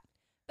even do that?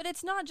 But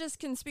it's not just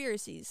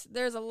conspiracies.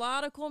 There's a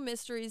lot of cool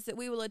mysteries that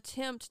we will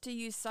attempt to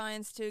use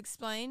science to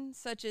explain,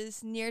 such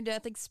as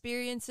near-death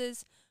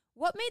experiences,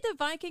 what made the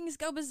Vikings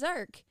go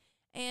berserk,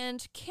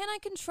 and can I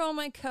control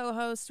my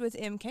co-host with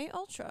MK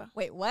Ultra?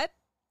 Wait, what?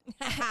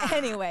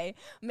 Anyway,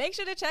 make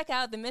sure to check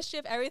out the Mystery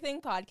of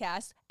Everything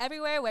podcast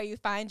everywhere where you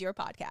find your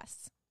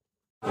podcasts.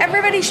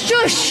 Everybody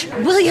shush!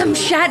 William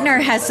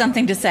Shatner has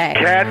something to say.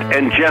 Cat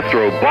and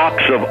Jethro,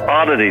 box of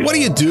oddities. What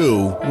do you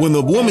do when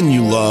the woman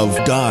you love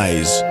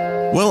dies?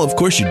 Well, of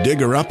course, you dig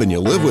her up and you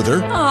live with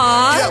her.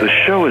 Aww. The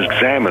show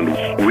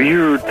examines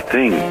weird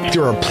things.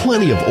 There are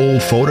plenty of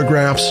old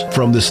photographs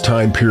from this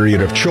time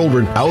period of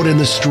children out in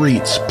the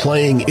streets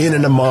playing in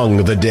and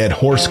among the dead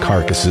horse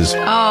carcasses.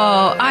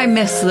 Oh, I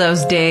miss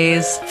those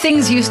days.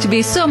 Things used to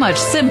be so much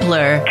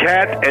simpler.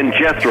 Cat and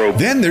Jethro.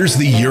 Then there's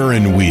the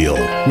urine wheel,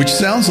 which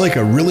sounds like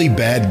a really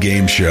bad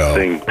game show.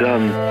 They've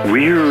done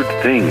weird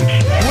things.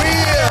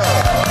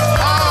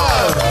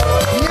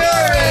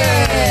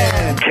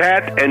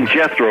 Cat and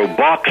Jethro,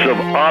 box of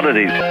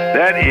oddities.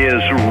 That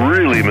is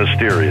really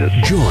mysterious.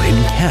 Join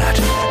Cat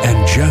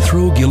and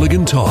Jethro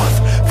Gilligan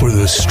Toth for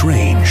the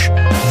strange,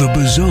 the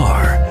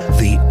bizarre,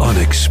 the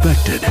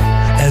unexpected,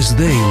 as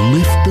they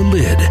lift the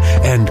lid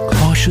and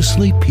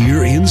cautiously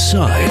peer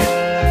inside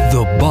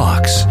the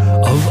Box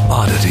of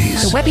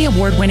Oddities. The Webby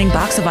Award-winning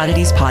Box of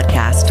Oddities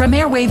podcast from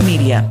Airwave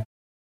Media.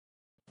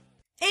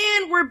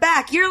 And we're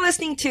back. You're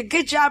listening to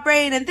Good Job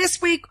Brain, and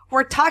this week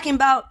we're talking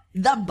about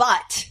the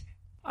butt.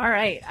 All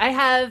right. I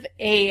have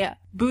a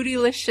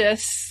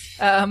Bootylicious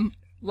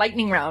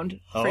lightning round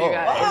for you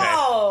guys.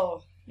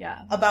 Oh!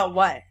 Yeah. About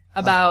what?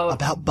 About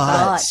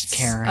butts,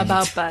 Karen.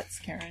 About butts,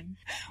 Karen.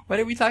 What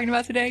are we talking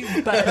about today?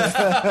 Butts.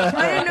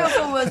 I didn't know if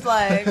it was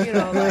like,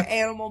 like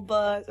animal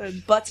butts or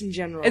butts in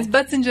general. It's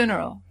butts in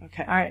general.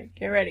 Okay. All right.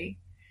 Get ready.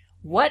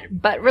 What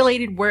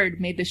butt-related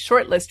word made the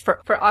shortlist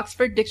for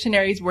Oxford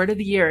Dictionary's Word of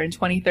the Year in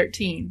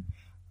 2013?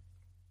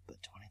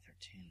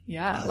 2013.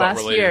 Yeah,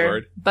 last year.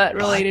 Word?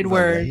 Butt-related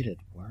word. Butt-related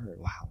word.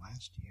 Wow,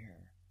 last year.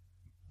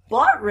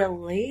 Butt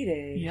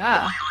related.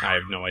 Yeah. I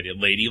have no idea.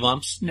 Lady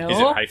lumps? No. Is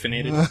it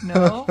hyphenated?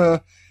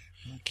 No.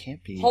 It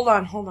can't be. Hold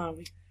on.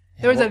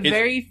 There was a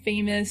very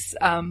famous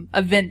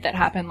event that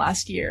happened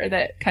last year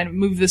that kind of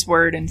moved this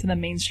word into the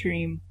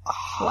mainstream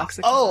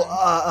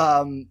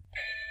lexicon.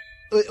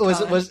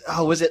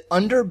 Was it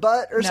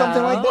underbutt or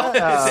something like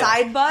that?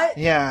 Side butt?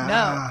 Yeah.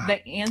 No,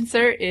 the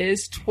answer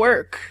is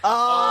twerk.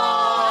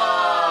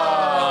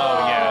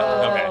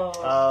 Yeah. Okay.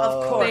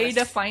 Of course. They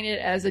define it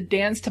as a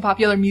dance to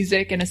popular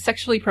music in a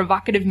sexually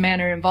provocative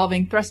manner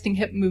involving thrusting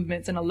hip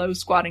movements and a low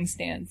squatting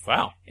stance.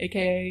 Wow.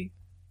 AKA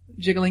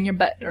jiggling your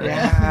butt.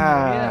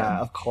 Yeah,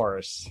 of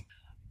course.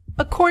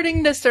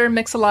 According to Sir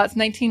Mix-a-Lot's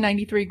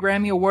 1993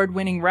 Grammy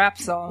Award-winning rap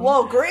song.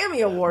 Whoa,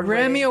 Grammy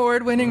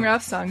Award-winning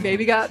rap song,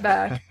 Baby Got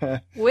Back.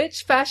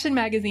 Which fashion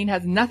magazine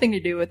has nothing to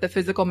do with the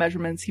physical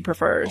measurements he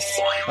prefers?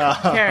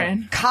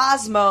 Karen.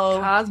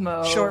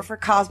 Cosmo. Short for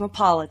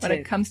cosmopolitan. When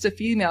it comes to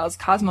females,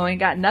 Cosmo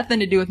ain't got nothing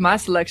to do with my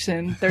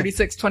selection.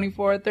 36,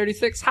 24,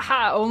 36.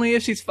 Haha, only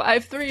if she's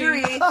 5'3".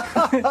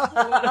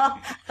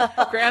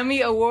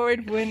 Grammy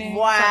Award-winning.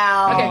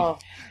 Wow.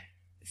 Okay.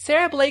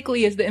 Sarah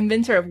Blakely is the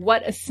inventor of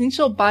what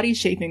essential body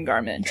shaping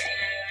garment?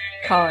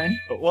 Colin.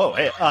 Whoa,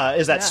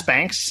 is that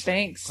Spanx?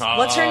 Spanx.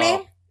 What's her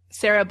name?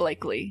 Sarah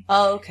Blakely.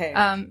 Oh, okay.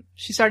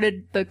 She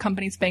started the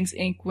company Spanx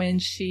Inc. when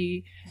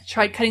she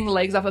tried cutting the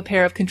legs off a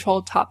pair of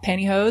controlled top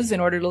pantyhose in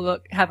order to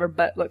have her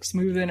butt look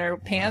smooth in her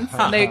pants.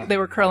 And they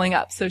were curling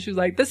up. So she was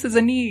like, this is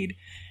a need.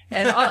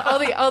 And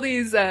all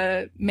these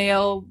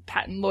male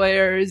patent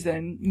lawyers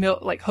and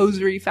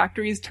hosiery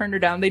factories turned her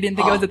down. They didn't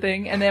think it was a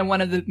thing. And then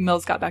one of the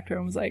mills got back to her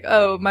and was like,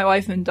 "Oh, my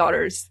wife and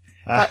daughters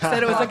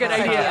said it was a good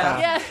idea."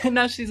 Yeah, and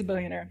now she's a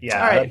billionaire.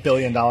 Yeah, all right. $1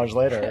 billion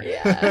later.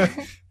 Yeah.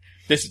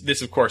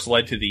 This of course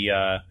led to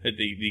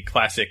the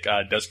classic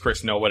 "Does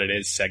Chris know what it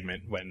is?"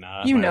 segment when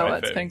you know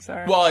what Spanx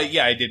are. Well,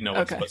 yeah, I did know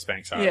what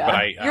Spanx are, yeah.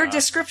 but your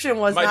description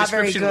was not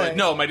very good.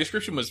 My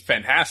description was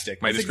fantastic.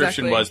 My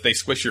description was they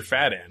squish your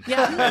fat in.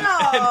 Yeah,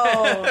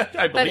 no,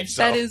 I believe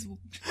so. That is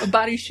a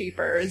body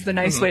shaper is the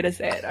nice way to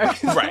say it.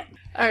 Right.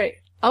 All right.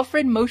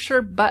 Alfred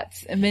Mosher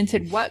Butts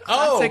invented what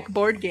classic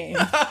board game?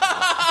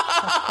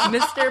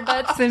 Mr.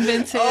 Butts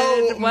invented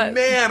what?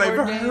 Man, I've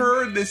board game?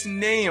 heard this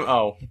name.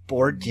 Oh,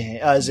 board game.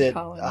 Is it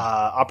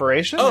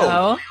Operation? Oh,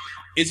 No.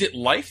 Is it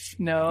Life?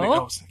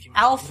 No.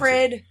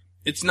 Alfred.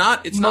 It's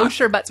not. It's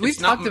Mosher not. Butts. We've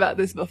talked about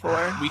this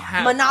before. We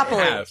have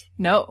Monopoly. We have.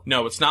 No.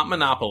 No, it's not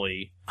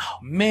Monopoly. Oh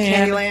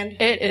man,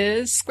 Candyland. It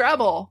is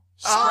Scrabble.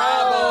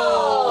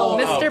 Scrabble.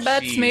 Mr.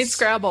 Butts jeez. made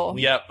Scrabble.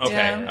 Yep. Okay.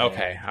 Yeah.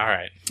 Okay. All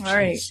right. All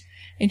right. Jeez.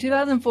 In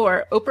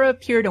 2004, Oprah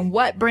appeared in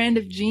what brand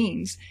of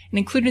jeans and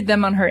included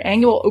them on her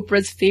annual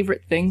Oprah's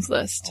Favorite Things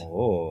list?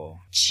 Oh.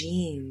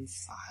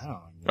 Jeans. I don't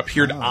know.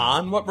 Appeared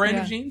on what brand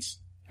of Yeah. jeans?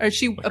 Or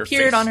she Like her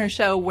appeared face? on her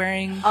show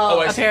wearing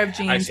I a see. pair of I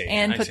jeans see.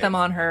 and I put see. them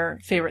on her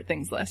Favorite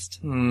Things list.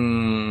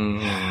 Mom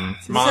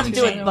something to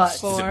do with jeans.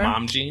 butts. Is it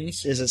mom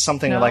jeans? Is it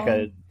something No. like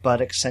a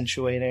butt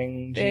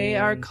accentuating? They gene?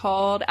 are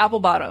called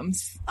apple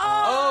bottoms.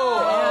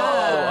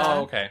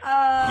 Oh, okay.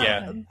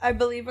 Yeah. I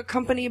believe a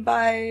company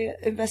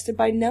invested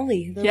by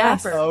Nelly, the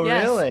Yes. rapper. Oh,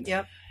 Yes. really?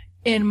 Yep.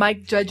 In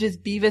Mike Judge's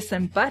Beavis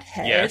and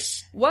Butthead,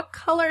 Yes. what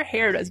color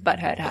hair does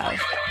Butthead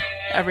have?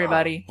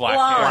 Everybody. Black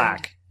Blonde. hair.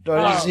 Black.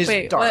 Oh, He's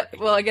wait, dark.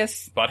 well, I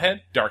guess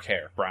Butthead? Dark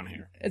hair. Brown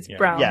hair. it's Yeah.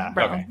 brown. Yeah,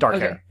 brown. okay. Dark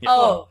Okay. hair.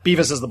 Oh,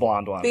 Beavis is the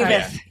blonde one. Beavis.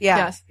 Yeah. Yeah.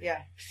 Yes. Yeah.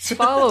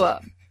 Follow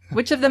up.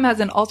 Which of them has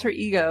an alter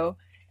ego?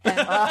 And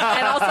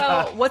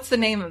also, what's the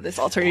name of this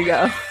alter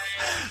ego?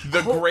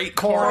 The Great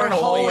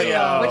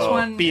Cornholio. Which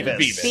one? Beavis.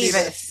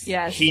 Beavis.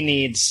 Yes. He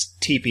needs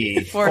teepee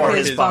For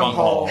his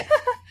bunghole.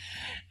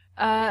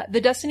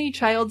 The Destiny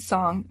Child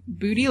song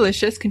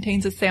Bootylicious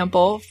contains a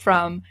sample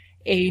from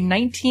a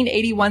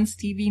 1981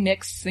 Stevie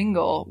Nicks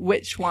single.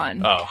 Which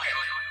one? Oh.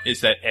 Is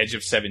that Edge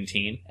of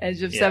 17?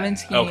 Edge of Yeah.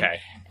 17. Okay.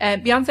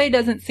 And Beyonce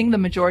doesn't sing the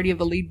majority of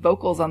the lead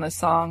vocals on this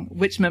song.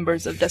 Which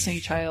members of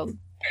Destiny Child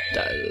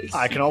does?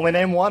 I can only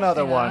name one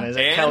other one. Is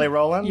it And- Kelly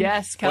Rowland?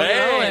 Yes, Kelly Hey,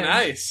 Rowland.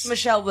 nice.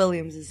 Michelle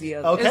Williams is the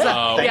other. Okay. Is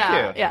that- Thank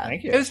yeah, you. Yeah.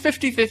 Thank you. It was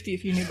 50-50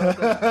 if you knew both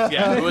of them.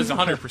 Yeah, it was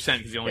 100%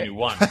 because you only knew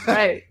one.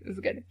 Right. It was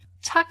good.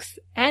 Tux,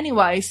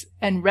 Anywise,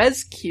 and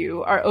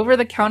Rescue are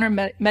over-the-counter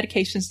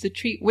medications to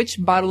treat which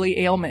bodily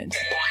ailment?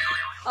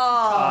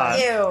 Oh,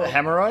 ew.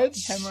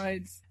 Hemorrhoids?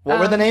 Hemorrhoids. What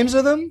were the names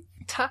of them?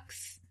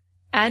 Tux,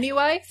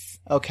 Anywise,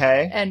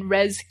 Okay. and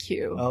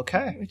Rescue.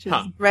 Okay. Which is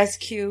Huh.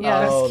 Rescue.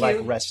 Yeah. Oh, Rescue.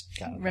 like rest.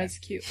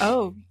 Rescue.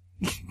 Oh,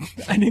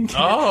 I didn't get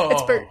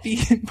Oh. it.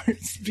 It's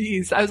Burt's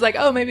Bees. I was like,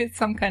 oh, maybe it's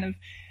some kind of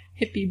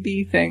hippie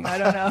bee thing. I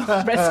don't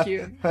know.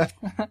 Rescue.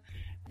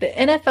 The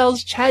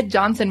NFL's Chad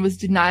Johnson was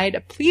denied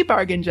a plea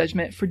bargain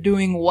judgment for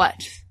doing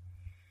what?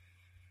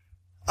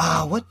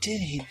 What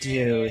did he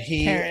do?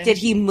 Did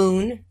he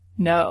moon?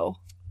 No.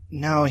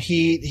 No,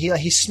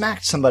 he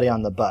smacked somebody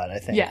on the butt, I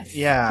think. Yes.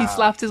 Yeah. He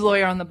slapped his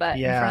lawyer on the butt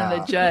in front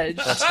of the judge.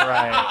 That's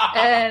right.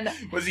 And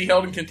was he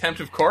held in contempt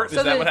of court?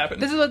 Is that what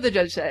happened? This is what the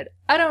judge said.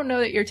 I don't know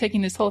that you're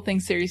taking this whole thing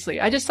seriously.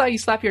 I just saw you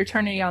slap your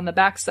attorney on the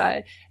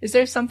backside. Is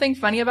there something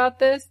funny about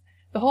this?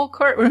 The whole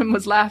courtroom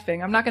was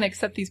laughing. I'm not going to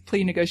accept these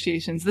plea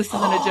negotiations. This isn't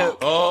a joke.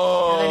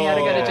 Oh. And then he had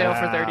to go to jail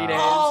for 30 days.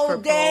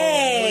 Oh,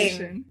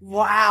 dang.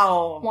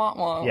 Wow. Wah,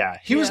 wah. Yeah.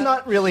 He was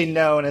not really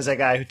known as a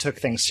guy who took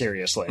things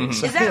seriously. Mm-hmm.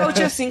 So- Is that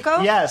Ocho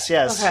Cinco? Yes.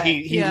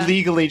 Okay. He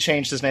legally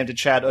changed his name to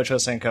Chad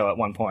Ochocinco at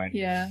one point.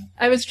 Yeah.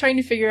 I was trying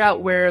to figure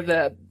out where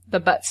the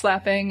butt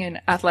slapping and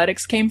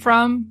athletics came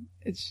from.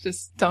 It's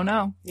just, don't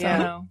know. Yeah.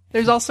 Don't know.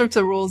 There's all sorts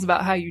of rules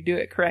about how you do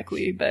it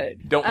correctly, but...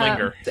 Don't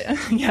linger.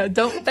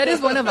 That is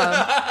one of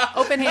them.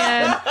 Open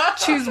hand,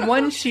 choose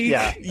one cheek.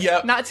 Yeah.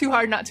 Yep. Not too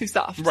hard, not too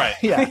soft. Right.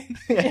 Yeah.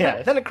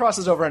 Then it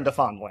crosses over into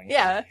fondling.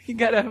 Yeah, you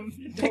gotta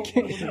pick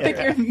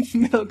your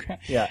middle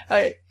ground. Yeah. All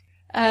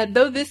right.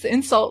 Though this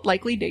insult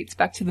likely dates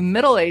back to the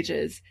Middle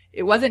Ages,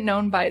 it wasn't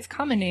known by its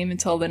common name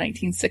until the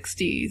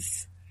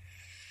 1960s.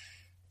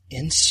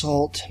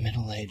 Insult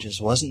Middle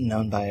Ages wasn't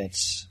known by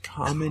its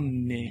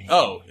common name.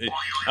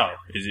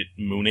 Is it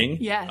mooning?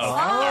 Yes. Oh.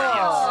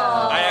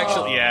 Yes.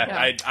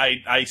 I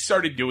actually, I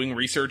started doing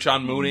research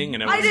on mooning,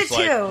 and it was I did like,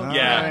 too.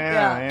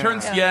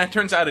 Yeah.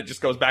 Turns out it just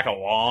goes back a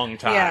long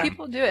time. Yeah.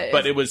 People do it.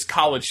 But it was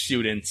college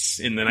students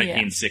in the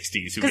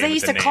 1960s who because they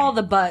used to call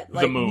the butt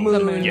like the moon.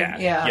 moon.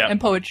 Yeah.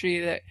 And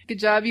poetry. Good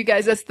job, you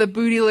guys. That's the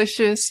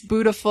Bootylicious,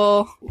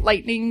 Bootiful,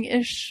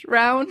 lightning-ish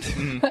round.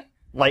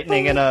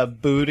 Lightning in a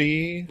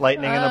booty,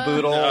 lightning in a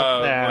boodle.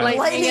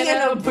 Lightning in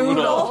a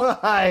boodle.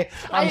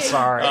 I'm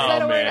sorry. Is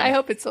that a word? I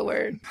hope it's a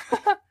word.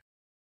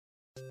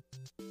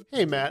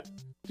 Hey, Matt.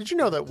 Did you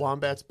know that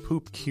wombats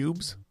poop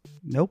cubes?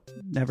 Nope,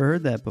 never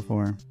heard that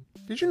before.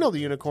 Did you know the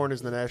unicorn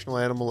is the national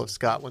animal of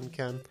Scotland,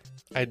 Ken?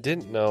 I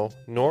didn't know,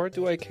 nor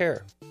do I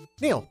care.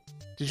 Neil,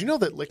 did you know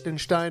that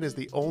Liechtenstein is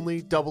the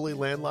only doubly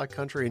landlocked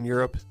country in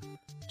Europe?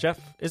 Jeff,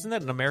 isn't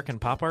that an American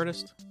pop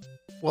artist?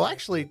 Well,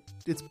 actually,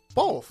 it's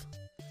both.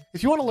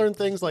 If you want to learn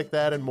things like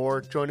that and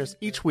more, join us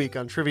each week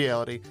on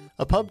Triviality,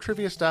 a pub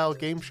trivia-style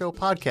game show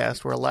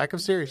podcast where a lack of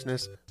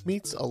seriousness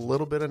meets a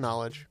little bit of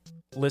knowledge.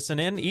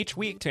 Listen in each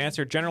week to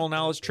answer general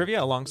knowledge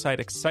trivia alongside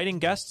exciting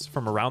guests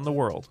from around the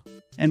world.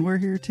 And we're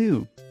here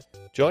too.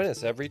 Join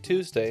us every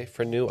Tuesday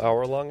for new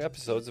hour-long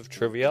episodes of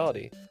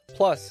Triviality,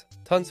 plus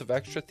tons of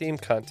extra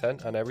themed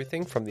content on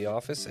everything from The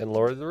Office and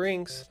Lord of the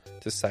Rings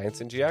to science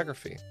and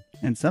geography.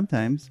 And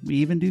sometimes we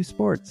even do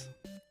sports.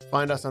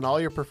 Find us on all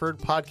your preferred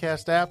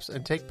podcast apps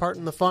and take part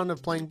in the fun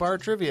of playing bar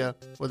trivia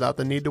without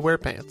the need to wear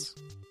pants.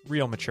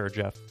 Real mature,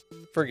 Jeff.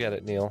 Forget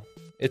it, Neil.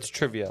 It's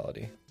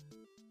Triviality.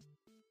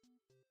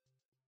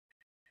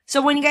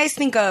 So when you guys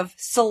think of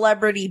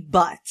celebrity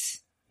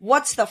butts,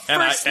 what's the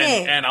first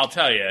name? And I'll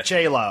tell you.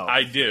 J-Lo.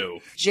 I do.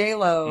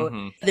 J-Lo.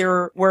 Mm-hmm.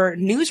 There were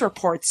news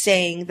reports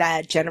saying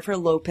that Jennifer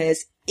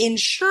Lopez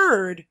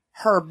insured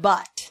her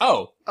butt.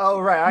 Oh,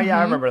 right. Yeah,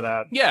 I remember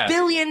that. Yeah. $1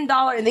 billion,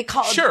 and they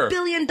call it $1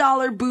 billion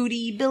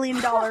booty, $1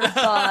 billion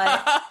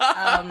butt.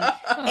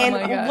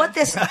 And what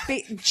this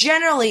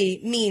generally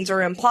means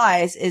or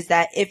implies is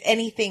that if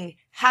anything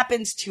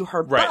happens to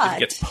her butt, if it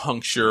gets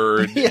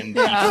punctured and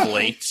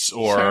deflates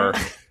or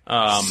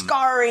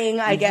scarring,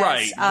 I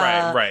guess.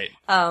 Right.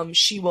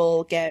 She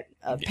will get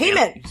a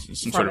payment.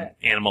 Some sort of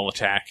animal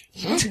attack.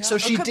 So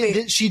she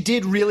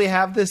did really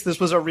have this? This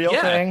was a real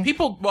thing?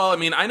 People, well, I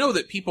mean, I know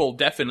that people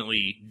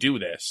definitely do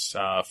this,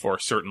 for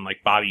certain,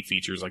 like, body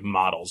features, like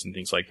models and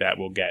things like that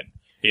will get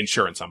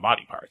insurance on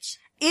body parts.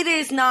 It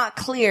is not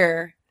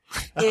clear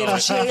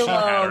if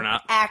J-Lo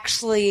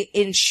actually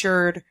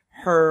insured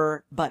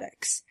her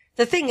buttocks.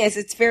 The thing is,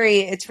 it's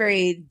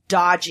very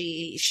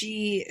dodgy.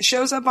 She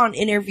shows up on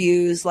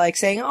interviews like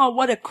saying, "Oh,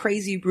 what a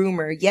crazy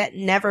rumor," yet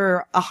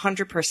never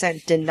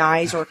 100%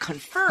 denies or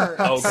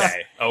confirms.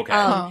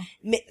 Okay.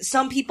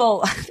 Some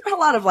people, there are a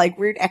lot of like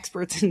weird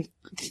experts and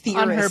theorists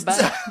on her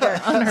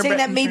butt, saying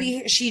that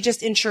maybe she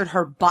just insured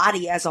her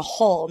body as a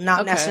whole,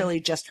 not necessarily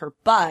just her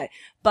butt.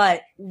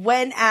 But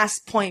when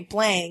asked point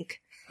blank,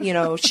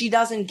 she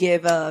doesn't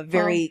give a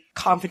very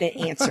confident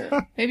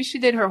answer. Maybe she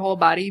did her whole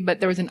body,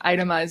 but there was an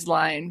itemized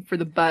line for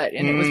the butt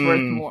and it was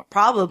worth more.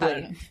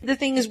 Probably. The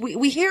thing is,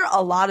 we hear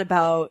a lot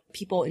about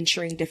people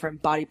insuring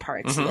different body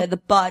parts. Mm-hmm. The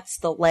butts,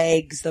 the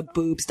legs, the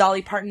boobs.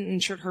 Dolly Parton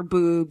insured her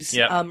boobs.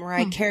 Yep.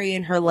 Mariah Carey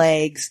in her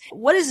legs.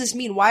 What does this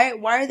mean? Why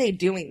are they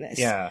doing this?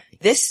 Yeah.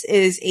 This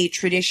is a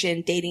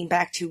tradition dating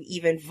back to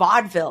even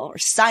vaudeville or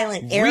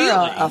silent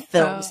era of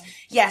films.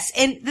 Yes.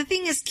 And the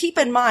thing is, keep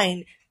in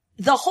mind,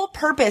 the whole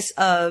purpose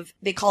of,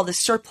 they call this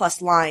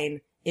surplus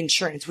line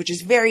insurance, which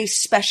is very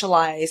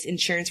specialized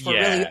insurance for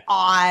really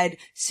odd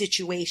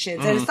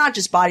situations. And it's not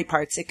just body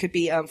parts. It could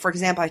be, for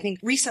example, I think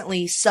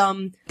recently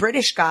some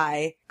British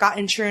guy got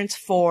insurance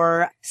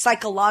for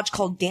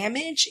psychological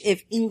damage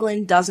if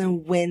England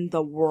doesn't win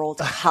the World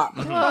Cup.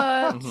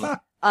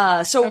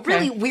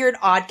 Really weird,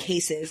 odd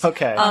cases.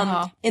 Okay.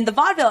 In the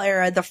vaudeville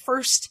era, the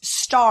first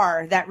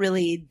star that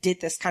really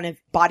did this kind of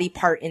body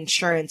part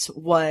insurance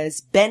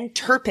was Ben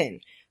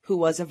Turpin, who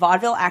was a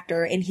vaudeville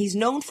actor, and he's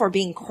known for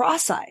being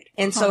cross-eyed.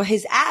 And so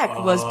his act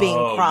was being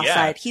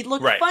cross-eyed. He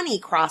looked funny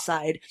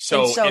cross-eyed.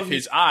 So if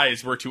his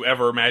eyes were to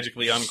ever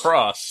magically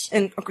uncross.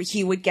 And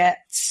he would get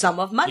some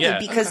of money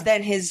because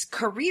then his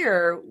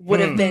career would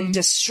have been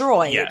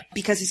destroyed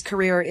because his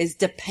career is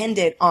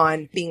dependent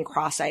on being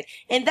cross-eyed.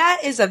 And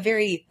that is a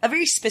very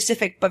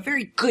specific but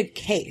very good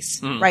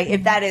case, right?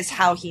 If that is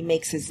how he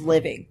makes his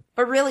living.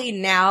 But really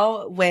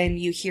now, when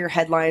you hear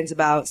headlines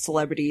about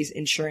celebrities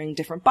insuring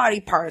different body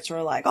parts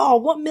or like,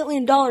 oh, $1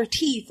 million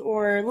teeth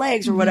or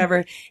legs or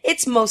whatever,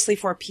 it's mostly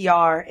for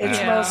PR.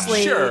 It's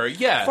mostly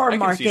for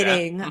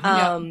marketing.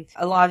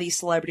 A lot of these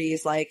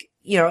celebrities, like,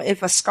 you know,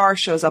 if a scar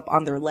shows up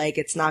on their leg,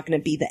 it's not going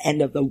to be the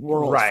end of the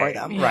world for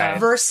them. Right.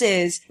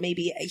 Versus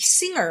maybe a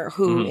singer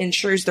who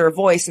insures their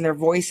voice and their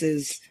voice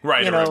is,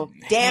 you know,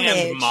 damaged.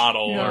 Hand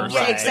model or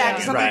something.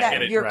 Exactly. Something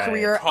that your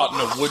career caught in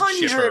a wood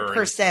chipper.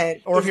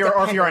 100%. Or if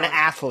you're an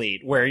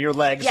athlete where your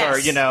legs are,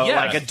 you know,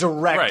 like a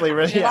directly.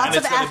 Lots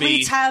of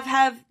athletes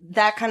have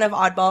that kind of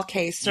oddball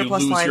case.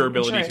 Surplus you lose line your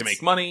ability insurance. to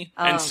make money,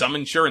 and some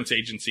insurance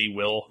agency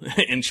will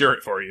insure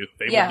it for you.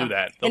 They will do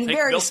that. They'll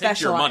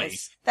take your money.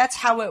 That's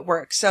how it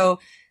works. So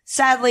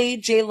sadly,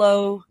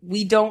 J-Lo,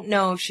 we don't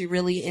know if she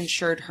really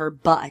insured her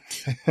butt.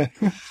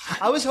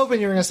 I was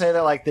hoping you were going to say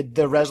that, like,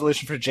 the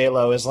resolution for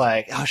J-Lo is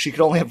like, oh, she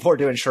could only afford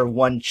to insure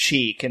one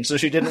cheek, and so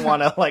she didn't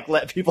want to, like,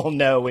 let people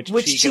know which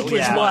cheek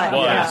is what.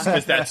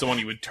 Because that's the one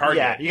you would target.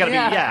 Yeah, you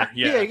gotta be,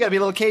 you gotta be a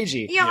little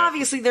cagey. You know,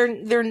 obviously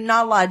there are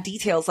not a lot of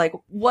details, like,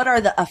 what are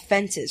the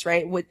offenses,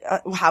 right?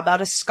 How about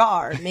a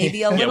scar?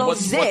 Maybe a little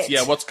zit.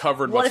 What's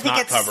covered, what what's if it not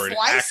gets covered?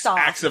 Sliced off?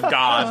 Acts of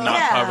God,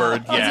 not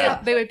covered.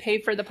 Yeah. They would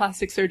pay for the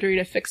plastic surgery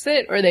to fix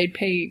it, or they'd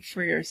pay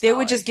for your salary? They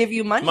would just give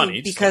you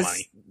money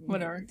because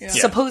whatever. Yeah.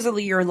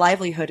 Supposedly your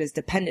livelihood is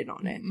dependent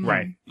on it.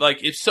 Right.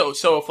 Like if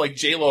if like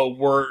J-Lo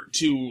were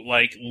to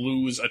like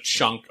lose a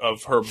chunk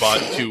of her butt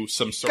to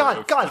some sort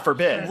of God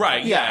forbid.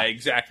 Right, yeah,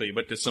 exactly.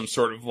 But to some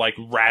sort of like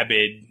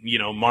rabid, you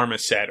know,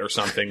 marmoset or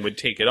something would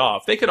take it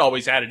off. They could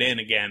always add it in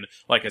again,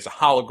 like as a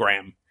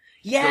hologram.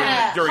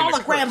 Yeah, during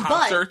hologram the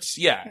butt. concerts.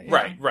 Yeah,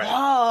 right.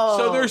 Oh.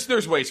 So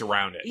there's ways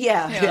around it.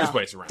 Yeah. There's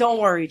ways around it.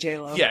 Don't worry,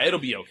 J-Lo. Yeah, it'll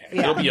be okay.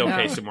 Yeah. It'll be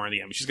okay somewhere in the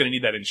end. She's going to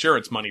need that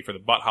insurance money for the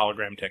butt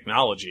hologram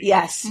technology.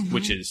 Yes.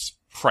 Which is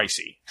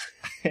pricey.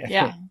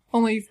 Yeah.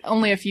 Only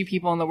a few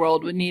people in the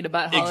world would need a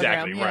butt hologram.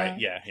 Exactly, right.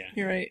 Yeah.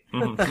 You're right.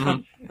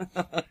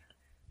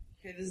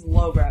 Okay, this is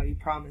lowbrow, you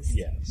promised.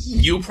 Yes.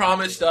 You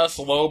promised us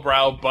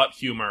lowbrow butt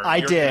humor. I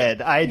did.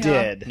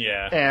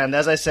 Yeah. And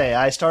as I say,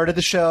 I started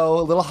the show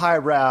a little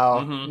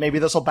highbrow. Maybe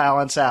this will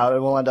balance out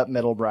and we'll end up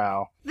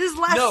middlebrow. This is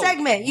last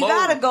segment. You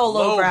gotta go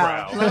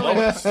lowbrow.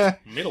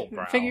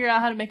 Middlebrow. Figure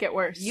out how to make it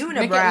worse. Unibrow.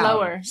 Make it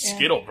lower.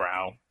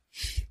 Skittlebrow.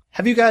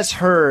 Have you guys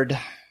heard...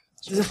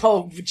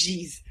 Oh,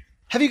 jeez.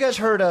 Have you guys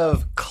heard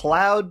of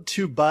Cloud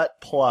to Butt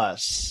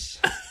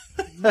Plus?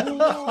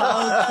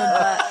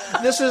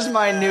 This is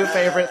my new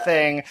favorite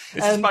thing.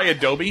 Is this by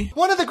Adobe?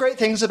 One of the great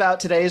things about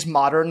today's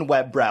modern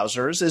web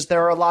browsers is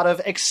there are a lot of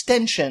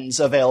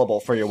extensions available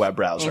for your web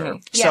browser.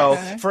 So,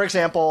 for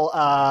example,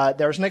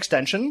 there's an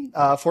extension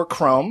for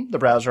Chrome, the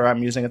browser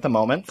I'm using at the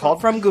moment,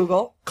 called from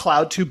Google,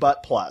 Cloud to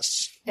Butt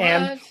Plus.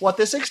 And what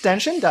this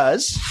extension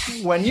does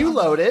when you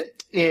load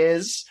it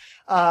is...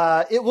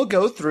 it will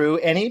go through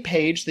any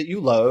page that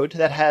you load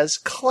that has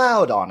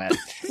cloud on it.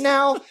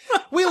 Now,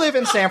 we live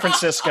in San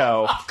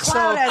Francisco.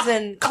 Cloud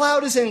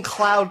is in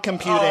cloud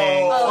computing,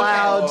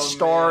 cloud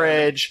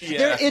storage.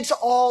 Yeah. It's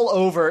all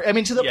over. I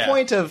mean, to the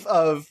point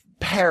of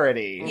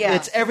parody. Yeah.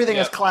 It's everything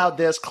is cloud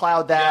this,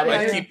 cloud that.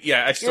 I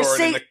store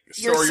it in the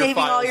You're saving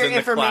files all your in the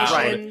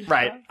information. cloud.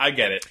 Right. I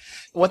get it.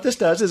 What this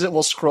does is it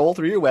will scroll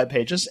through your web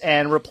pages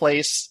and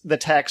replace the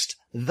text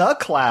 "the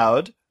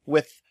cloud"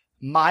 with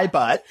 "my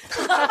butt,"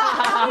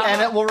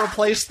 and it will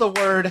replace the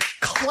word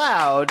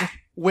 "cloud"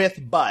 with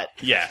 "butt."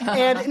 Yeah.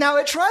 And now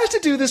it tries to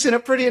do this in a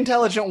pretty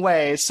intelligent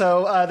way.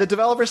 So the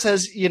developer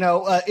says, you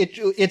know,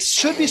 it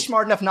should be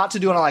smart enough not to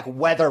do it on like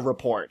weather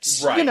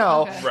reports, right? You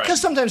know,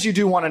 because sometimes you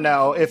do want to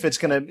know if it's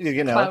going to,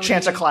 you know, cloudy,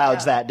 chance of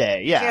clouds that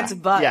day. Yeah. Chance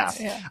of butts.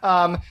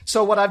 Yeah.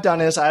 So what I've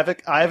done is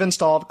I've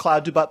installed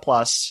Cloud to Butt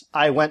Plus.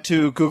 I went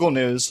to Google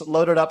News,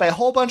 loaded up a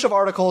whole bunch of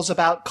articles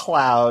about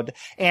cloud,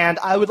 and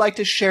I would like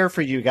to share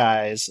for you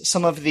guys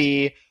some of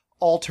the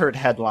altered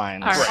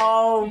headlines.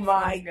 Oh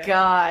my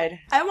God.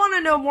 I want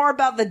to know more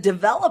about the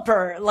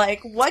developer.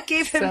 Like, what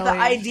gave him the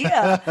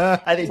idea?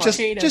 I think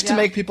just to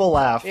make people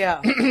laugh.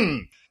 Yeah.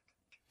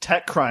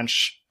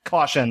 TechCrunch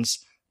cautions,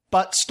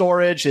 butt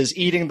storage is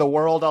eating the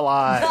world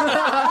alive.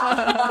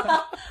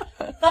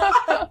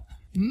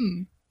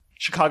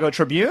 Chicago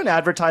Tribune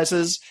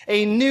advertises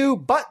a new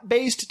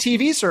butt-based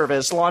TV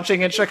service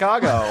launching in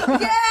Chicago.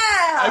 Yeah!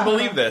 I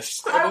believe this.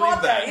 I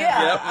believe that.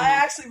 Yeah, Yep. I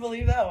actually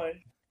believe that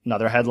one.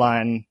 Another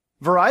headline.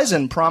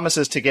 Verizon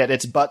promises to get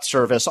its butt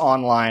service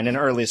online in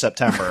early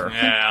September.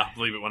 Yeah, I'll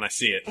believe it when I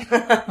see it.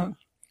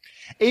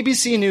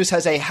 ABC News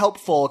has a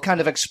helpful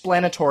kind of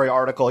explanatory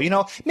article. You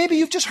know, maybe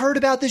you've just heard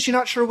about this, you're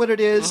not sure what it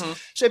is.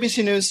 So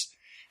ABC News,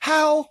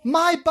 how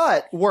my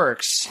butt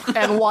works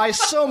and why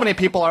so many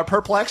people are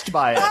perplexed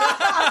by it.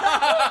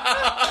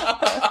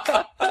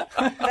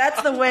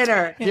 That's the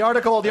winner. The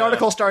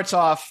article starts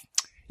off,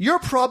 you're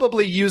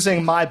probably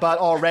using my butt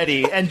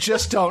already and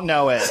just don't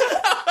know it.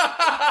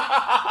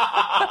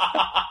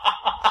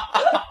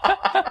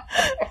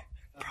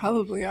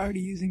 Probably already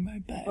using my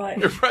butt.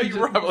 You're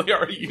probably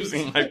already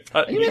using my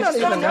butt. You may not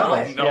even know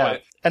it. Yeah.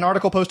 An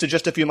article posted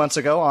just a few months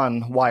ago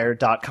on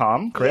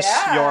Wired.com. Chris,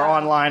 your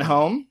online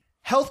home.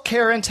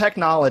 Healthcare and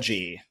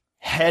technology.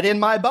 Head in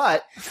my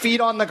butt,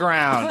 feet on the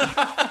ground.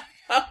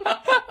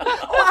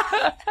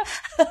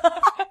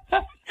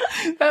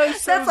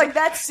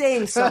 That's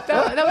saying something.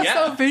 That was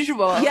so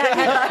visual.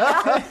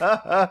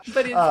 Yeah.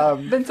 But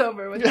it's bent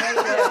over with my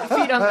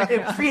feet on the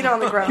ground. Feet on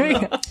the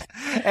ground.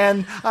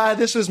 And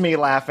this was me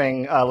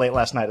laughing late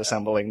last night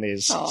assembling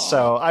these. Aww.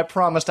 So I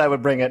promised I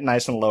would bring it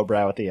nice and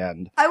lowbrow at the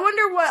end. I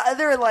wonder what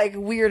other,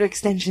 weird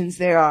extensions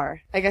there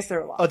are. I guess there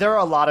are a lot. Oh, there are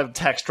a lot of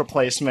text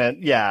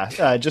replacement,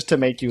 just to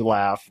make you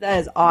laugh. That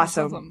is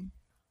awesome.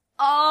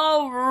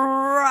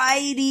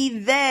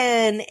 Alrighty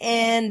then.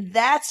 And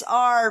that's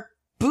our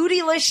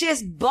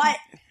Bootylicious butt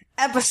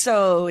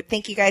episode.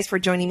 Thank you guys for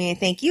joining me, and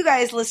thank you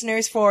guys,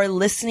 listeners, for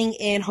listening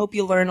in. Hope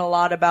you learn a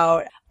lot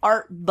about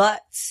art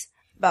butts,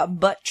 about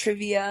butt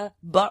trivia,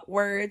 butt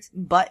words,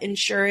 butt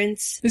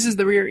insurance. This is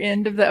the rear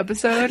end of the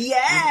episode.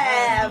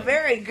 Yeah,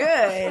 very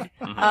good.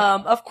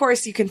 Of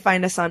course, you can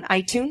find us on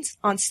iTunes,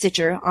 on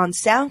Stitcher, on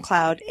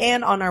SoundCloud,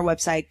 and on our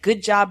website,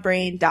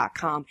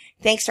 goodjobbrain.com.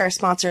 Thanks to our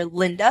sponsor,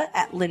 Lynda,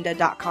 at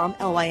lynda.com,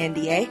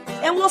 Lynda.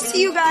 And we'll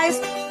see you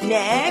guys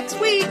next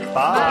week.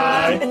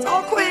 Bye. It's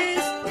all quiz.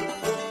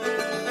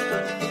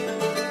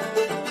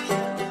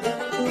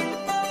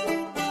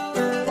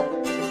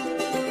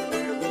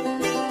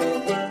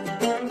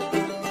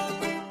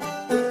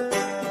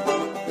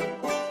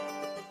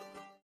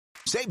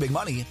 Save big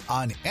money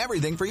on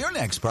everything for your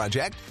next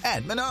project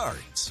at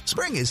Menards.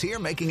 Spring is here,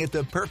 making it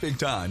the perfect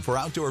time for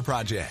outdoor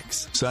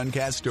projects.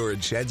 Suncast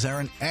storage sheds are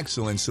an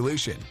excellent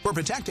solution for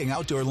protecting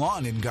outdoor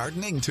lawn and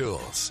gardening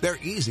tools. They're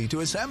easy to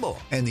assemble,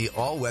 and the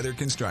all-weather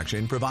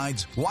construction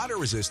provides water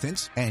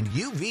resistance and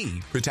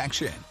UV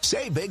protection.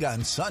 Save big on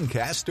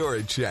Suncast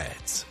storage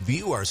sheds.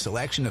 View our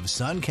selection of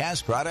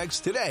Suncast products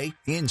today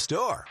in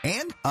store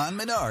and on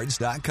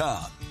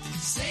Menards.com.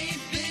 Save